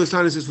the Megillas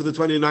Tanis is for the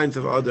 29th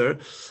of Adar,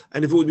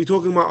 and if it would be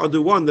talking about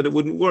Adar 1, then it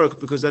wouldn't work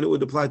because then it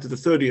would apply to the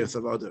 30th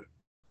of Adar,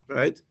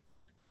 right?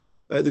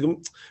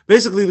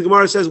 Basically, the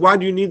Gemara says, why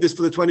do you need this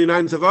for the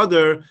 29th of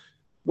Adar?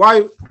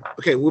 Why?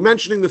 Okay, we're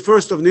mentioning the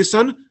 1st of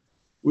Nisan.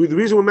 The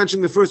reason we're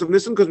mentioning the 1st of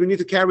Nisan because we need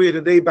to carry it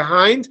a day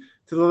behind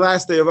to the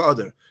last day of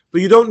Adar.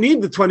 But you don't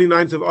need the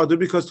 29th of Adar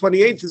because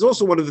 28th is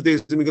also one of the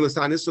days of Megillas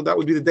Tanis, so that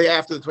would be the day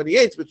after the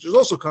 28th, which is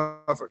also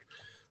covered.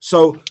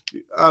 So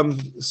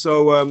that's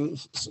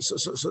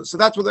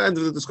what the end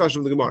of the discussion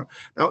of the Gemara.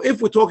 Now,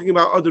 if we're talking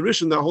about Adar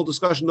Rishon, that whole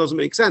discussion doesn't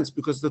make sense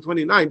because the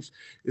 29th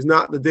is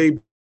not the day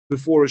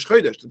before Rosh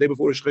Chodesh. The day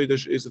before Rosh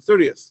Chodesh is the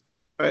 30th,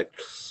 right?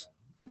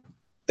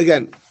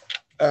 Again,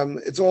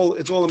 it's all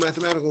a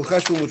mathematical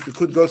question which we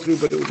could go through,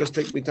 but it would just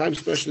take me time,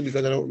 especially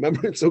because I don't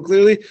remember it so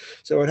clearly.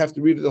 So I'd have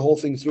to read the whole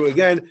thing through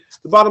again.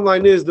 The bottom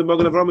line is the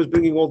Magen Avraham is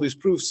bringing all these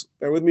proofs.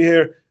 Bear with me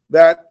here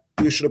that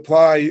you should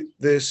apply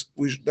this.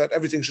 That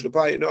everything should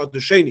apply in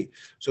Adar Sheni.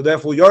 So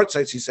therefore, yard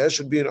sites, he says,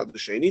 should be in Adar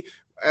Sheni,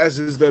 as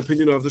is the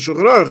opinion of the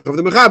Shulchan Aruch, of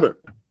the Mechaber.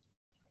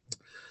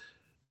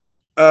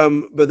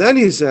 But then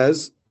he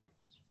says.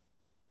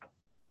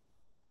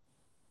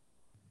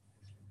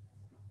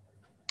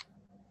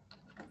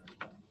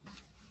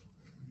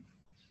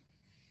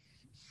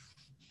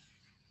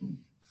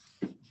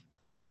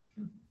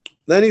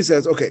 Then he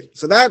says, okay,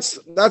 so that's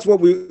what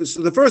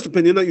so the first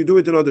opinion that you do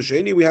it in Adar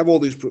Sheni, we have all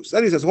these proofs.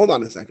 Then he says, hold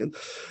on a second.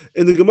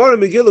 In the Gemara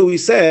Megillah, we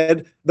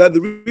said that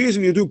the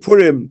reason you do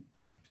Purim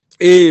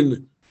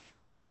in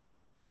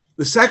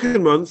the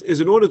second month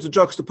is in order to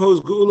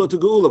juxtapose Geula to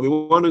Geula. We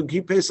want to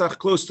keep Pesach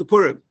close to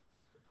Purim.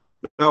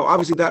 Now,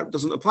 obviously, that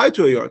doesn't apply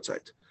to a yard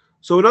site.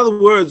 So, in other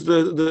words,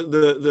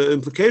 the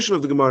implication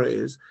of the Gemara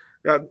is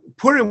that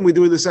Purim we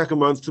do in the second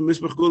month to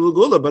Mizbech Geula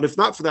Geula, but if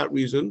not for that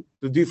reason,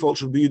 the default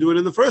should be you do it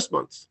in the first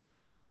month.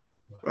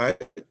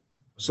 Right?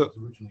 So it was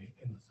originally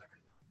in the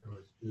second. There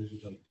was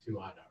usually 2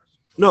 odd hours.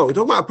 No, we're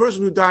talking about a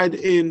person who died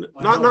in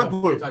not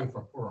Purim. Talking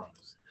for Purim.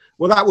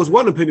 Well, that was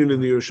one opinion in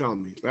the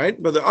Yerushalmi,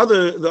 right? But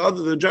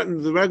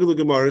the regular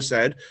Gemara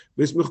said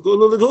Mismich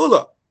Geula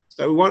Geula.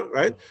 That we want,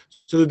 right?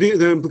 So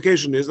the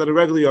implication is that a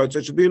regular yard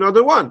site should be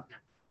another one,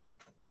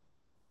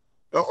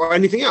 or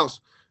anything else.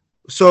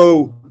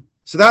 So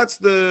that's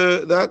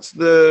the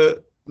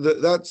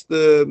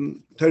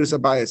Teres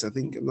Abayas, I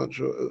think. I'm not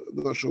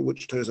sure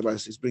which Teres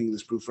Abayas he's bringing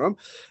this proof from.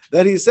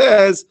 That he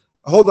says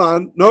hold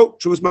on. No,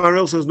 Shuvas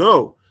Maharil says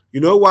no. You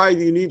know why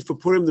you need for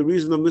Purim the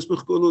reason of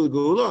Misbech Gula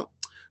Geula?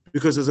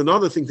 Because there's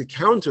another thing to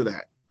counter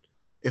that.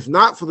 If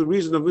not for the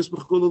reason of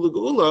Misbech Gula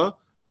Geula,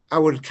 I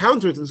would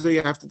counter it and say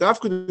you have to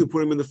dafka do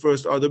Purim in the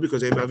first order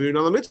because Ein Mavir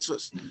Nala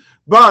Mitzvahs.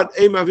 But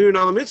Ein Mavir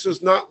Nala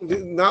Mitzvahs, not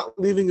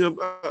leaving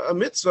a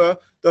mitzvah,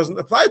 doesn't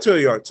apply to a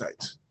yard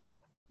site,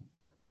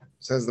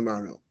 says the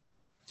Maharil.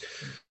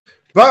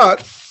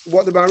 But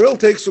what the Maharil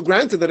takes for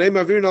granted that Ein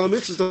Mavir Nala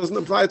Mitzvahs doesn't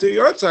apply to a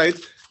yard site,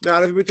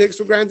 not everybody takes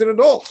for granted at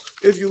all.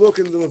 If you look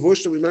in the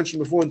Lavush that we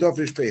mentioned before in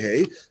Tafresh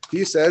Pehei,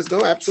 he says,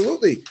 no,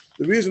 absolutely.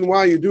 The reason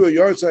why you do a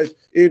yard site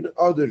in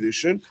Adar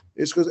Rishon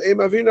is because Ein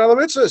Mavir Nala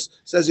Mitzvahs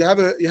says you have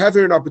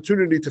here an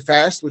opportunity to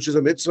fast, which is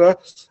a mitzvah,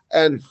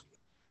 and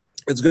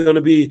it's going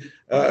to be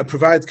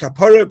provide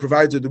kapara,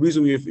 provides the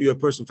reason a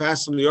person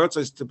fasts on the yard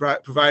site is to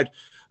provide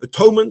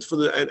atonement for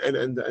the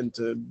and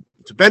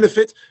to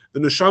benefit the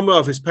neshama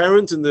of his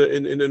parent in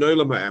an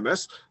olam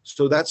ha'emes.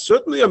 So that's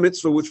certainly a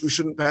mitzvah which we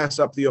shouldn't pass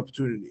up the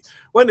opportunity.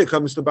 When it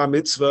comes to bar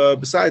mitzvah,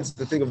 besides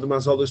the thing of the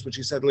mazalos, which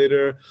he said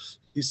later,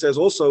 he says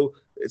also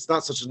it's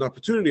not such an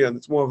opportunity and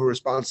it's more of a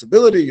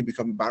responsibility. You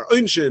become bar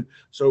unshin,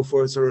 so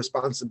for it's a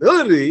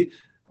responsibility,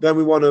 then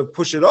we want to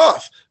push it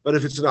off. But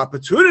if it's an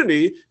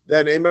opportunity,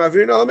 then Ein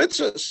Mavir Nala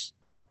Mitzvahs.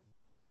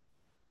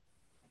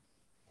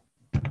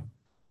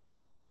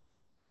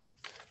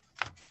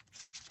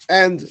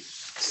 And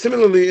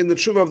similarly, in the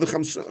Tshuva of the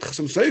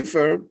Chassam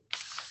Sofer,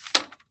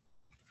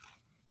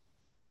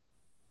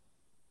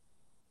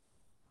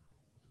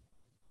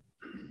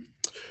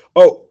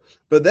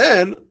 but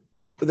then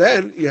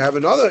you have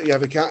another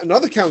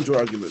counter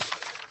argument.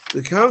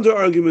 The counter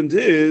argument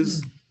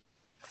is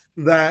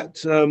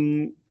that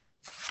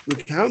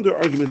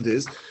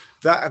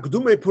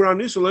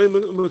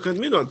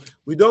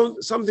we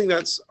don't, something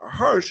that's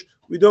harsh,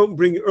 we don't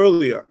bring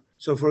earlier.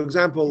 So, for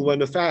example,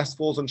 when a fast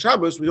falls on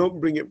Shabbos, we don't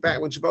bring it back.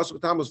 When Shabbos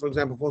Tammuz, for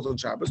example, falls on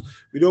Shabbos,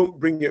 we don't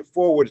bring it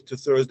forward to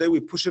Thursday. We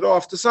push it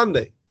off to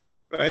Sunday,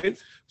 right?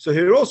 So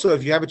here also,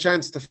 if you have a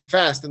chance to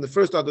fast in the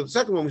first or the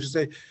second one, we should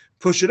say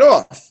push it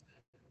off.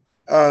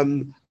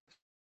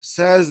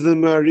 Says the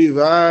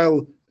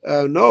Marival,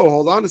 no,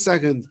 hold on a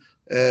second.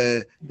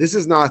 This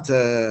is not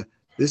a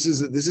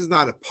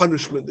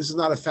punishment. This is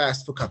not a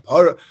fast for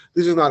kapara.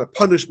 This is not a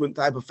punishment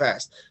type of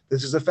fast.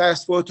 This is a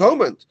fast for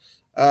atonement.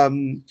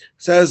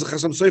 Says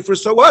Chassam Sofer,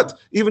 so what?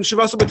 Even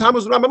Shivasa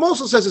B'Tammuz, the Rambam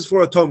also says it's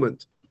for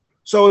atonement.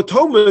 So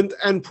atonement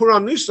and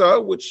Puran Nisa,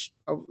 which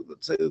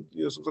let's say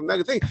some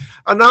negative thing,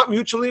 are not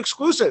mutually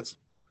exclusive.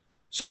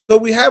 So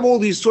we have all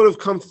these sort of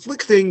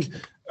conflicting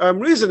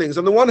reasonings.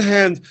 On the one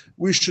hand,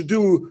 we should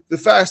do the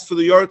fast for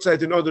the yard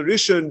site in Adar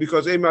Rishon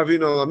because Ein Mavir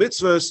Nala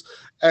Mitzvahs,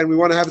 and we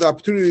want to have the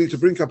opportunity to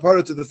bring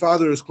kapara to the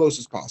father as close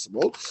as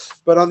possible.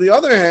 But on the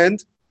other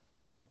hand,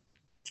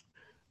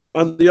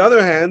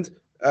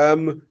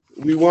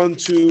 we want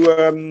to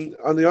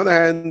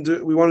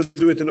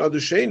do it in Adar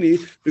Sheni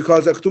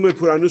because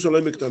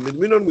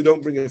we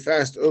don't bring it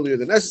fast earlier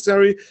than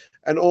necessary,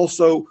 and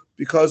also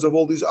because of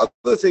all these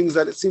other things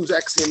that it seems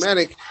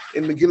axiomatic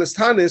in Megillas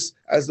Tanis,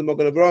 as the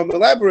Magen Avraham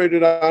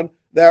elaborated on,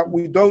 that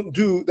we don't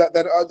do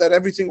that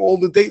everything, all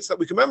the dates that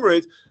we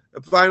commemorate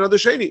apply in Adar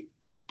Sheni.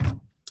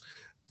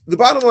 The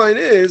bottom line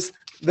is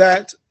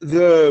that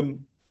the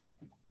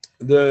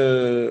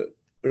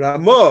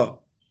Ramah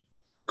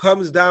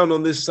comes down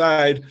on this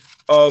side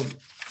of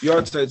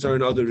yard sites are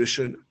in Adar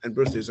Rishon and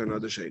birthdays are in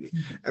Adar Sheni.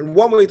 And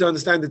one way to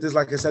understand it is,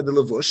 like I said, the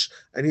Lavush.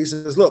 And he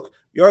says, look,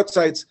 yard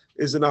sites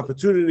is an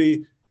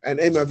opportunity and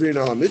Ein Mavir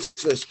Nala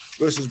Mitzvahs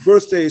versus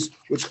birthdays,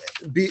 which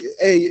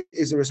A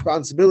is a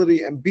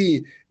responsibility and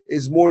B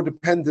is more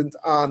dependent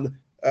on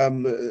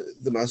the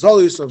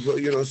mazalis of,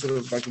 sort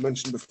of like you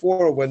mentioned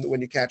before,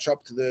 when you catch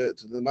up to the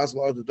mazal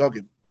or the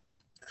dogim.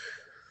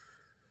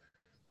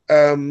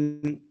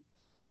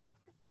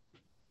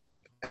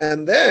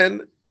 And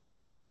then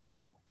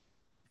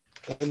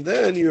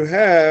you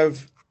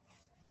have,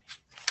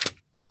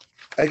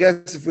 I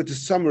guess if we're to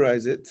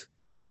summarize it,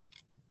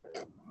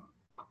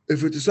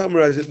 those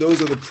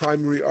are the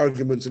primary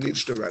arguments in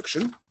each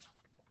direction.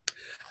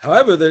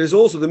 However, there is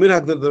also the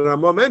minhag that the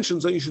Ramah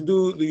mentions that you should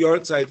do the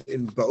yard site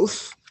in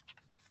both,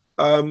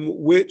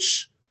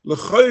 which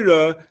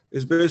l'chayra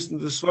is based on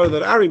the svar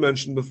that Ari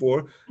mentioned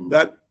before,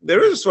 that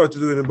there is a svar to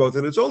do it in both,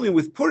 and it's only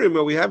with Purim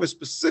where we have a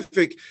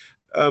specific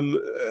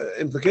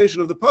implication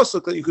of the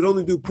pasuk that you can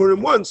only do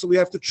Purim once, so we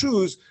have to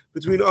choose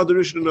between Adar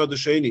Rishon and Adar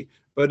Sheni.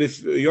 But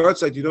if yard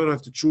site, you don't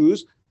have to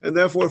choose, and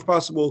therefore, if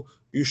possible,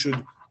 you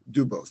should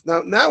do both.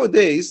 Now,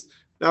 nowadays,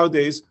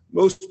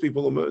 most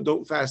people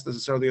don't fast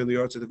necessarily on the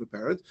yard site of a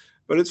parent,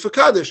 but it's for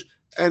Kaddish.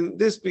 And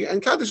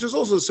Kaddish is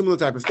also a similar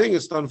type of thing.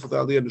 It's done for the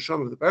Aliyah and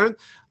Neshama of the parent.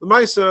 The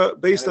Maisa,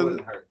 based on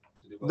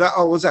that,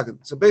 1 second.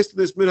 So based on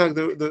this minhag,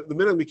 the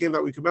minhag became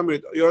that we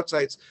commemorate yard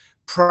sites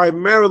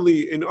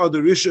primarily in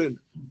Adar Rishon,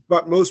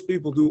 but most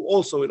people do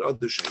also in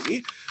Adar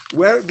Sheni.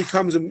 Where it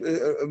becomes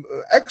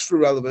extra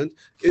relevant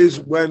is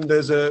when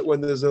there's a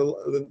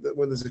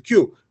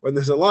queue, when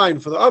there's a line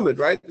for the Amid,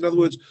 right? In other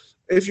words,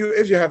 if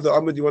you have the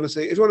Amid, if you want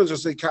to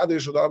just say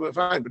Kaddish or the Amid,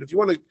 fine. But if you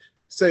want to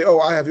say, oh,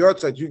 I have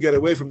yahrzeit, you get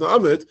away from the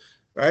Amid,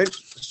 right?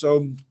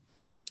 So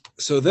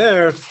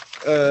there,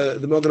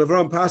 the Magen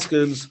Avraham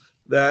paskins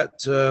that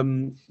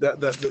the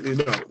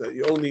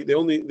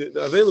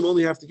Avelim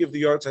only have to give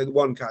the yahrzeit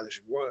one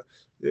kaddish.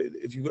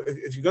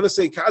 If you're going to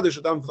say kaddish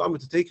adam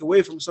to take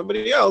away from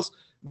somebody else,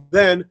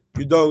 then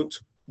you don't.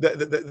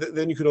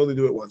 Then you can only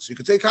do it once. You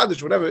could say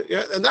kaddish, whatever.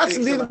 Yeah, and that's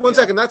indeed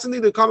That's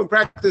indeed a common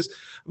practice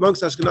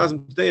amongst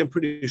Ashkenazim today. I'm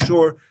pretty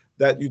sure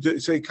that you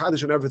say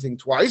kaddish on everything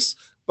twice.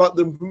 But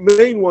the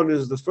main one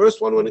is the first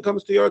one when it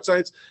comes to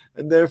yahrzeits,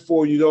 and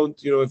therefore you don't,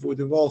 if it would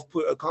involve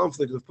a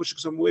conflict of pushing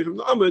someone away from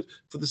the Amud,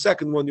 for the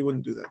second one you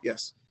wouldn't do that.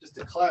 Yes. Just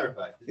to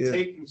clarify, to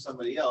take from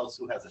somebody else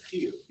who has a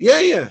chiyuv.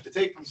 Yeah. To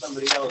take from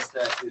somebody else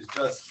that is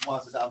just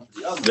wants it down for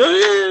the other.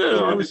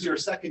 No. It's your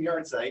second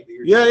yahrzeit.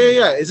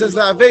 Yeah. It says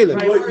the Avelim.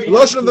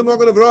 Lashon of the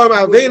Magen Avraham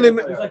Avelim.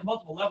 There's like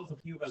multiple levels of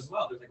chiyuv as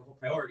well. There's like a whole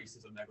priority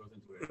system that goes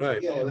into it.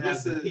 Right. Yeah, but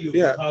this is-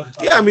 Yeah.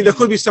 I mean, there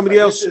could be somebody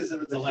else. This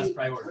is The less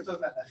priority. We're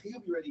talking about a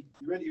chiyuv. You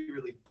already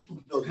really.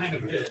 Kind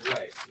of did,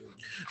 right.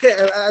 Okay,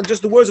 and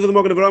just the words of the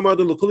Magen Avraham are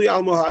L'kuli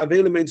almo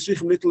ha'avelim ein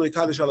tzrichim little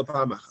kaddish ala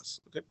pa'amachas.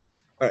 Okay,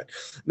 all right.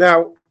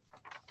 Now,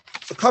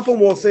 a couple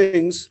more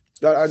things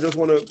that I just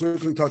want to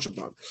quickly touch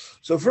upon.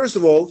 So first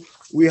of all,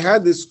 we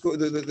had this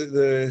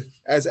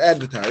as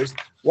advertised.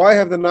 Why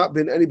have there not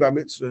been any bar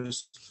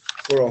mitzvahs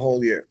for a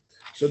whole year?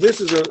 So this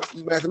is a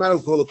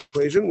mathematical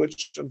equation,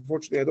 which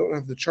unfortunately I don't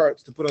have the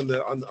charts to put on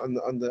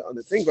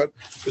the thing, but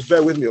just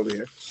bear with me over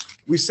here.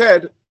 We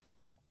said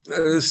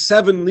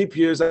 7 leap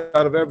years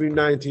out of every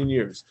 19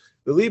 years.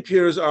 The leap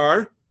years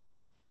are,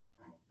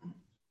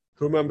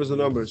 who remembers the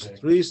numbers?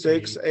 3,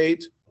 6,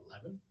 8,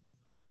 11?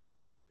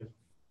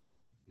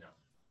 No,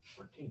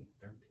 14,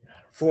 13.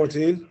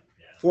 14,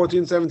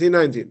 14, 17,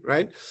 19,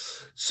 right?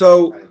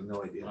 So I have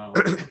no idea. Wow.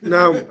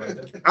 now,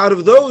 out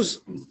of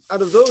those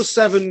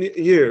 7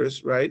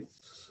 years, right,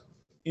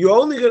 you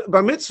only get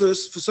bar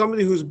mitzvahs for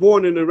somebody who's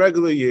born in a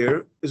regular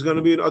year is going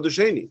to be an Adar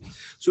Sheni.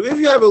 So if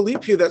you have a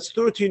leap year that's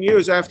 13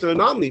 years after a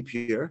non-leap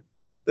year,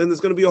 then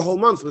there's going to be a whole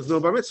month with no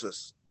bar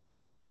mitzvahs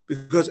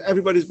because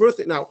everybody's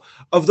birthday. Now,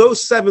 of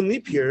those 7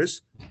 leap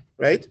years,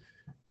 right,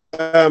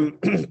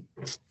 3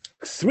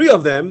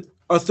 of them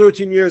are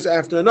 13 years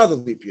after another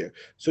leap year.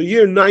 So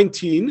year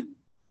 19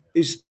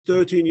 is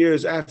 13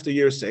 years after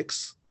year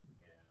 6.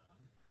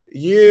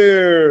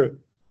 Year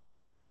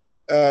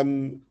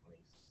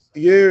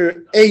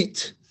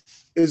 8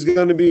 is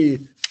going to be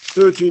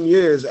 13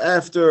 years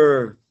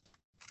after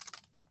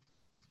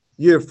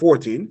year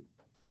 14.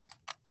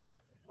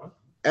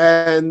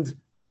 And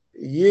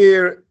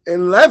year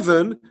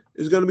 11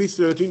 is going to be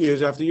 13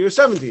 years after year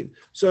 17.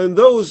 So in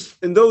those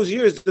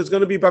years, there's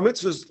going to be bar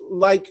mitzvahs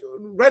like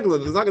regular.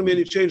 There's not going to be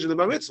any change in the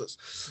bar mitzvahs.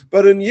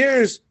 But in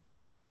years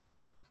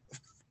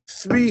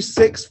 3,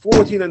 6,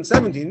 14, and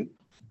 17,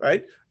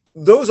 right?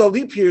 Those are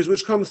leap years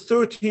which come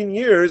 13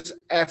 years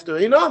after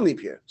a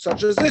non-leap year,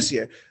 such as this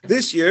year.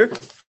 This year,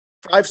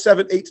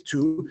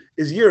 5782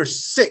 is year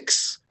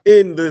 6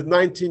 in the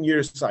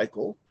 19-year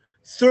cycle.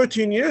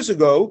 13 years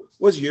ago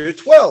was year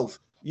 12.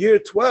 Year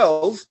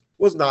 12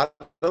 was not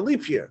a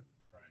leap year.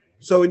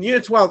 So in year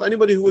 12,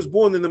 anybody who was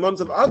born in the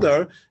month of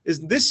Adar is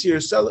this year,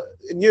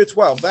 in year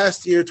 12,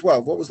 last year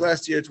 12. What was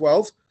last year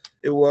 12?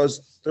 It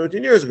was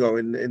 13 years ago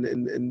in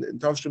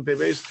Tavshim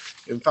Peves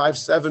in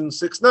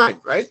 5769,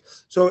 right?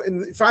 So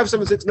in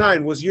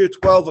 5769 was year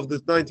 12 of the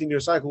 19-year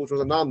cycle, which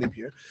was a non-leap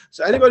year.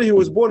 So anybody who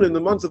was born in the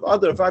month of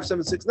Adar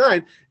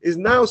 5769 is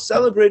now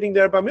celebrating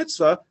their bar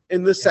mitzvah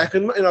in the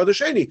second in Adar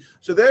Sheni.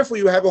 So therefore,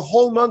 you have a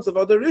whole month of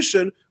Adar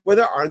Rishon where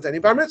there aren't any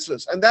bar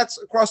mitzvahs, and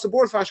that's across the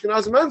board for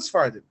Ashkenazim and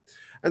Sephardim.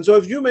 And so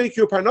if you make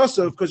your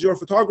parnasa because you're a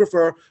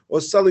photographer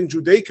or selling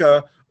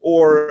Judaica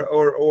or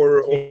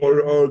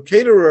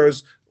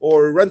caterers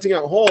or renting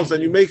out halls,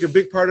 and you make a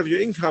big part of your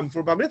income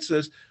for bar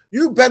mitzvahs,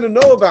 you better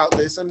know about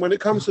this. And when it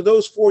comes to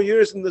those 4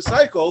 years in the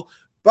cycle,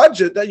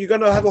 budget that you're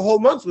going to have a whole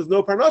month with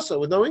no parnasa,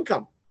 with no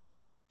income.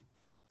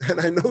 And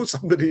I know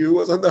somebody who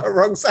was on the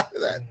wrong side of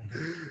that,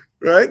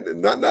 right?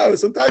 Not now,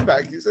 some time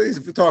back. He said he's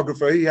a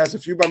photographer. He has a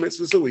few bar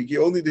mitzvahs a week. He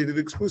only did it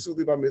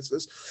exclusively bar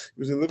mitzvahs.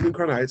 He lived in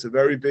Crown Heights, a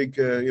very big,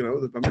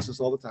 the bar mitzvahs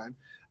all the time.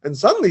 And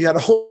suddenly he had a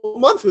whole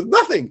month with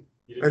nothing.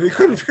 And he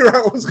couldn't figure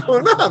out what was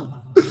going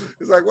on.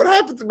 He's like, what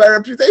happened to my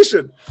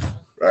reputation?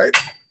 Right?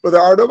 But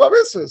there are no bar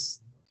mitzvahs.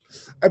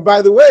 And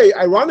by the way,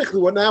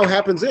 ironically, what now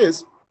happens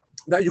is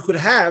that you could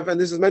have, and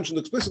this is mentioned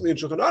explicitly in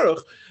Shulchan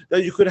Aruch,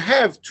 that you could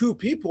have 2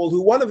 people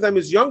who one of them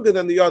is younger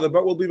than the other,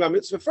 but will be bar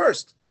mitzvah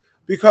first.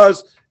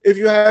 Because if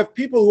you have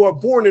people who are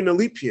born in a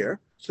leap year,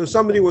 so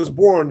somebody was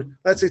born,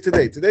 let's say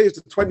today is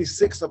the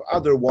 26th of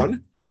Adar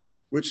 1,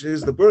 which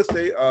is the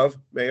birthday of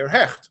Meir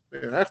Hecht.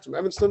 Meir Hecht from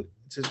Evanston,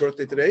 it's his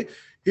birthday today.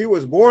 He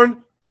was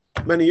born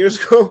many years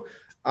ago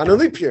on a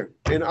leap year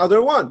in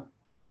Adar 1,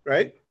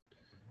 right?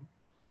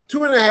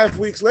 2.5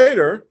 weeks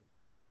later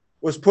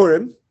was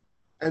Purim,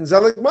 and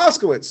Zelig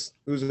Moskowitz,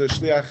 who's a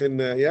shliach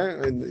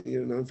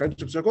in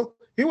Friendship Circle,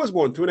 he was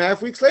born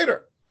 2.5 weeks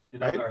later.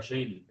 In Adar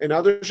Sheni. In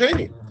Adar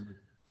Sheni.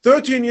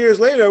 13 years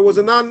later was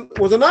a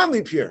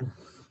non-leap year.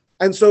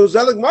 And so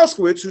Zelig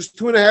Moskowitz, who's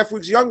 2.5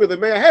 weeks younger than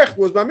Meir Hech,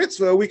 was bar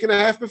mitzvah a week and a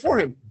half before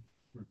him.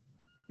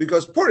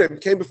 Because Purim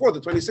came before the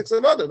 26th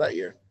of Adar that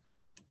year.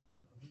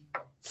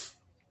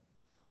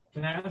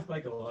 Can I ask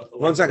like a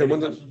 1 second.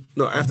 question?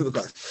 No, after the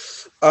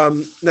class.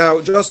 Now,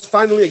 just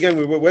finally, again,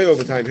 we were way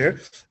over time here,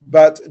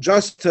 but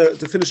just to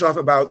finish off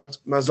about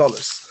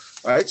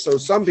mazolis, right? So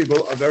some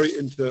people are very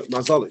into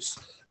mazolis.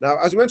 Now,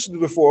 as we mentioned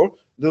before,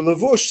 the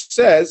Levush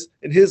says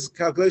in his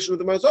calculation of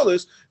the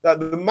mazolis that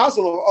the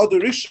mazel of Adar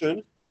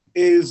Rishon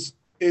is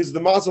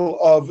the mazel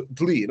of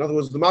Dli. In other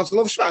words, the mazel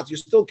of Shvat. You're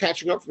still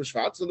catching up from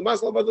Shvat, so the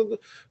mazel of Adar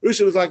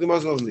Rishon is like the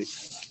mazel of Dli.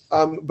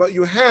 But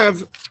you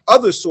have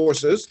other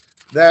sources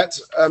that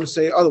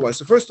say otherwise.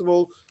 So first of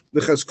all,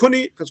 the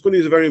Chazkuni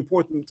is a very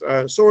important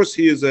source.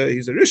 He's a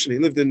Rishon. He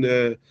lived in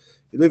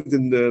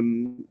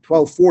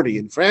 1240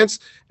 in France,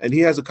 and he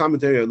has a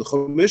commentary on the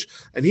Chumash.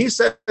 And he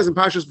says in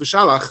Parshas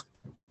B'Shalach,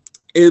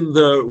 in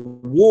the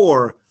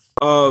war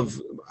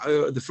of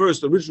the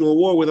first original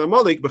war with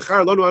Amalek,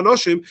 Bechar Lanu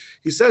Anoshim,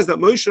 he says that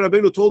Moshe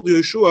Rabbeinu told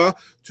Yeshua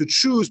to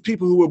choose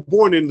people who were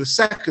born in the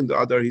second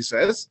Adar. He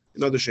says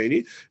in Adar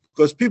Sheni,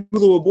 because people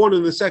who were born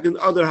in the second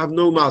Adar have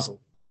no mazel.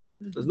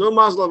 There's no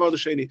mazel of Adar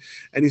Sheni.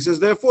 And he says,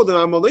 therefore, the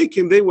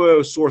Amalekim, they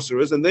were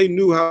sorcerers, and they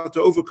knew how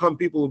to overcome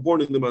people who were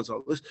born in the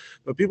mazel.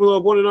 But people who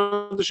are born in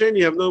Adar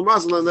Sheni have no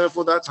mazel, and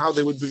therefore that's how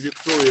they would be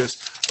victorious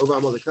over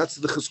Amalek. That's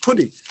the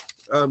Chazkuni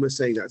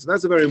saying that. So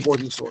that's a very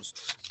important source.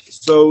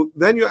 So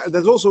then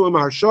there's also a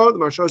Maharsha. The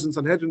Maharsha is in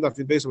Sanhedrin, Daf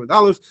Beis Amud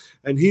Aleph,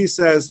 and he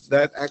says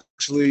that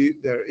actually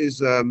there is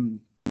the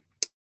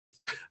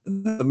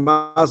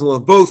mazel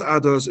of both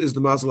Adars is the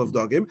mazel of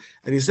Dagim,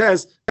 and he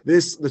says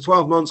the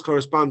 12 months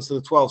corresponds to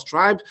the 12th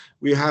tribe.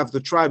 We have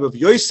the tribe of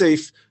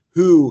Yosef,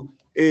 who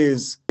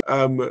is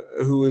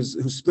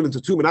split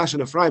into two, Menashe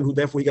and Ephraim, who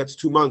therefore he gets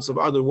 2 months of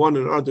Adar 1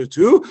 and Adar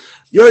 2.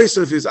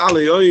 Yosef is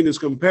Aleyoin, is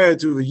compared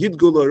to the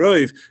Yidgul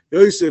Arov.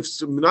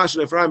 Yosef's Menashe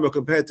and Ephraim are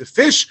compared to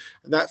fish,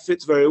 and that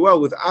fits very well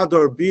with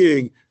Adar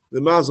being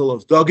the mazel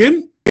of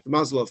Dagim. The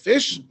mazel of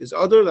fish is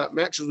Adar, that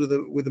matches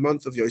with the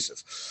month of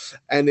Yosef.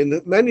 And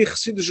in many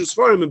Chassidish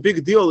Sfarim, a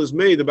big deal is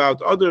made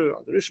about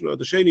Adar Rishon,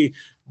 Adar Sheni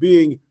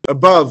being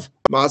above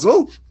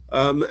mazel,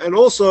 and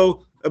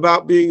also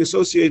about being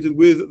associated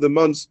with the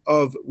months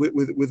of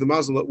with the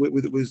mazel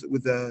with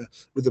the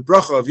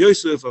bracha of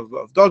Yosef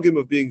of Dagim,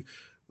 of being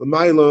the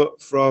Maila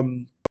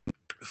from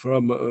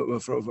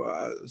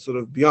sort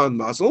of beyond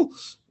mazel.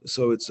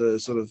 So it's a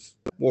sort of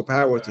more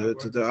power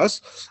to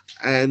us,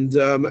 and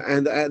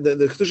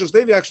the Kedushas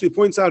Levi actually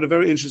points out a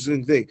very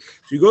interesting thing.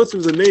 If you go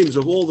through the names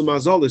of all the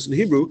mazalis in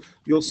Hebrew,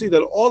 you'll see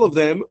that all of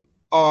them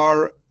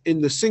are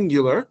in the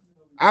singular.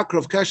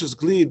 Akrav, Keshes,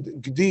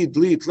 Glid, Gdid,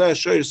 Dli,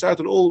 Tlesh, Sheir,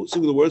 Sartan, all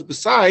singular words.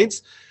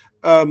 Besides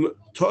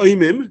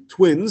Toimim,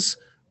 twins,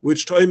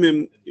 which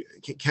Toimim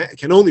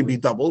can only be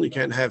double. You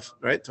can't have,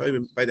 right?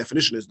 Toimim by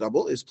definition is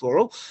double, is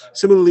plural.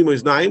 Similarly,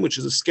 Moznaim, which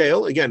is a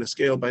scale. Again, a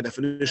scale by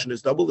definition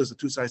is double. There's the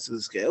two sides to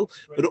the scale.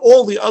 But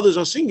all the others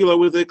are singular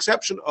with the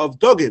exception of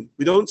Dogim.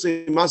 We don't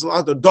say Mazel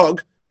Adar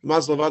dog.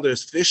 Mazel of Adar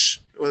is fish.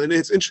 Well, and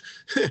it's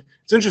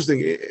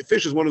interesting.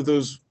 Fish is one of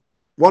the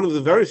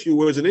very few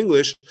words in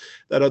English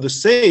that are the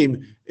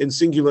same in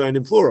singular and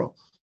in plural,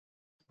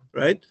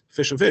 right?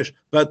 Fish and fish,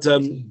 but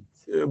fishies,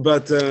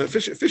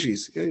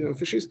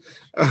 fishies,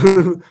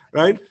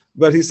 right?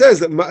 But he says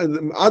that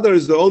Adar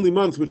is the only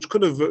month which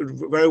could have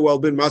very well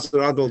been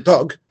Mazel Adar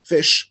dog,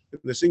 fish in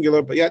the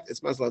singular, but yet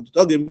it's Mazel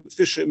Adar dogim,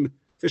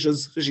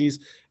 fishies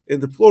in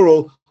the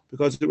plural,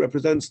 because it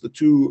represents the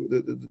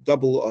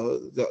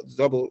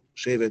double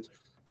shevet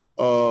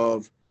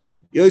of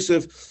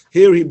Yosef.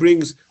 Here he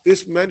brings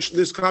this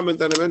comment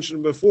that I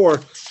mentioned before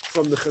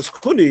from the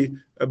Chazkuni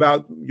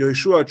about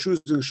Yeshua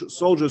choosing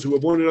soldiers who were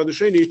born in Adar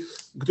Sheni.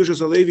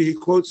 Kedushas Halevi, he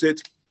quotes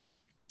it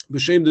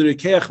b'shem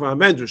derikeach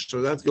va'medrash.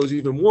 So that goes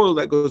even more.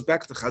 That goes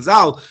back to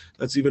Chazal.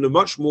 That's even a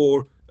much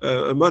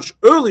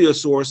earlier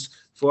source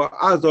for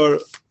Adar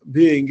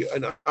being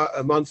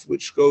a month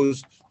which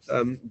goes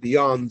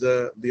beyond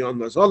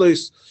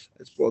Mazalis.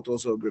 It's brought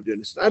also Rav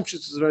Yonis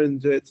Abshitz is right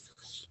into it.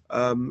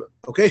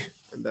 Okay,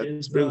 and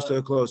that brings to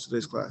a close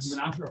today's class.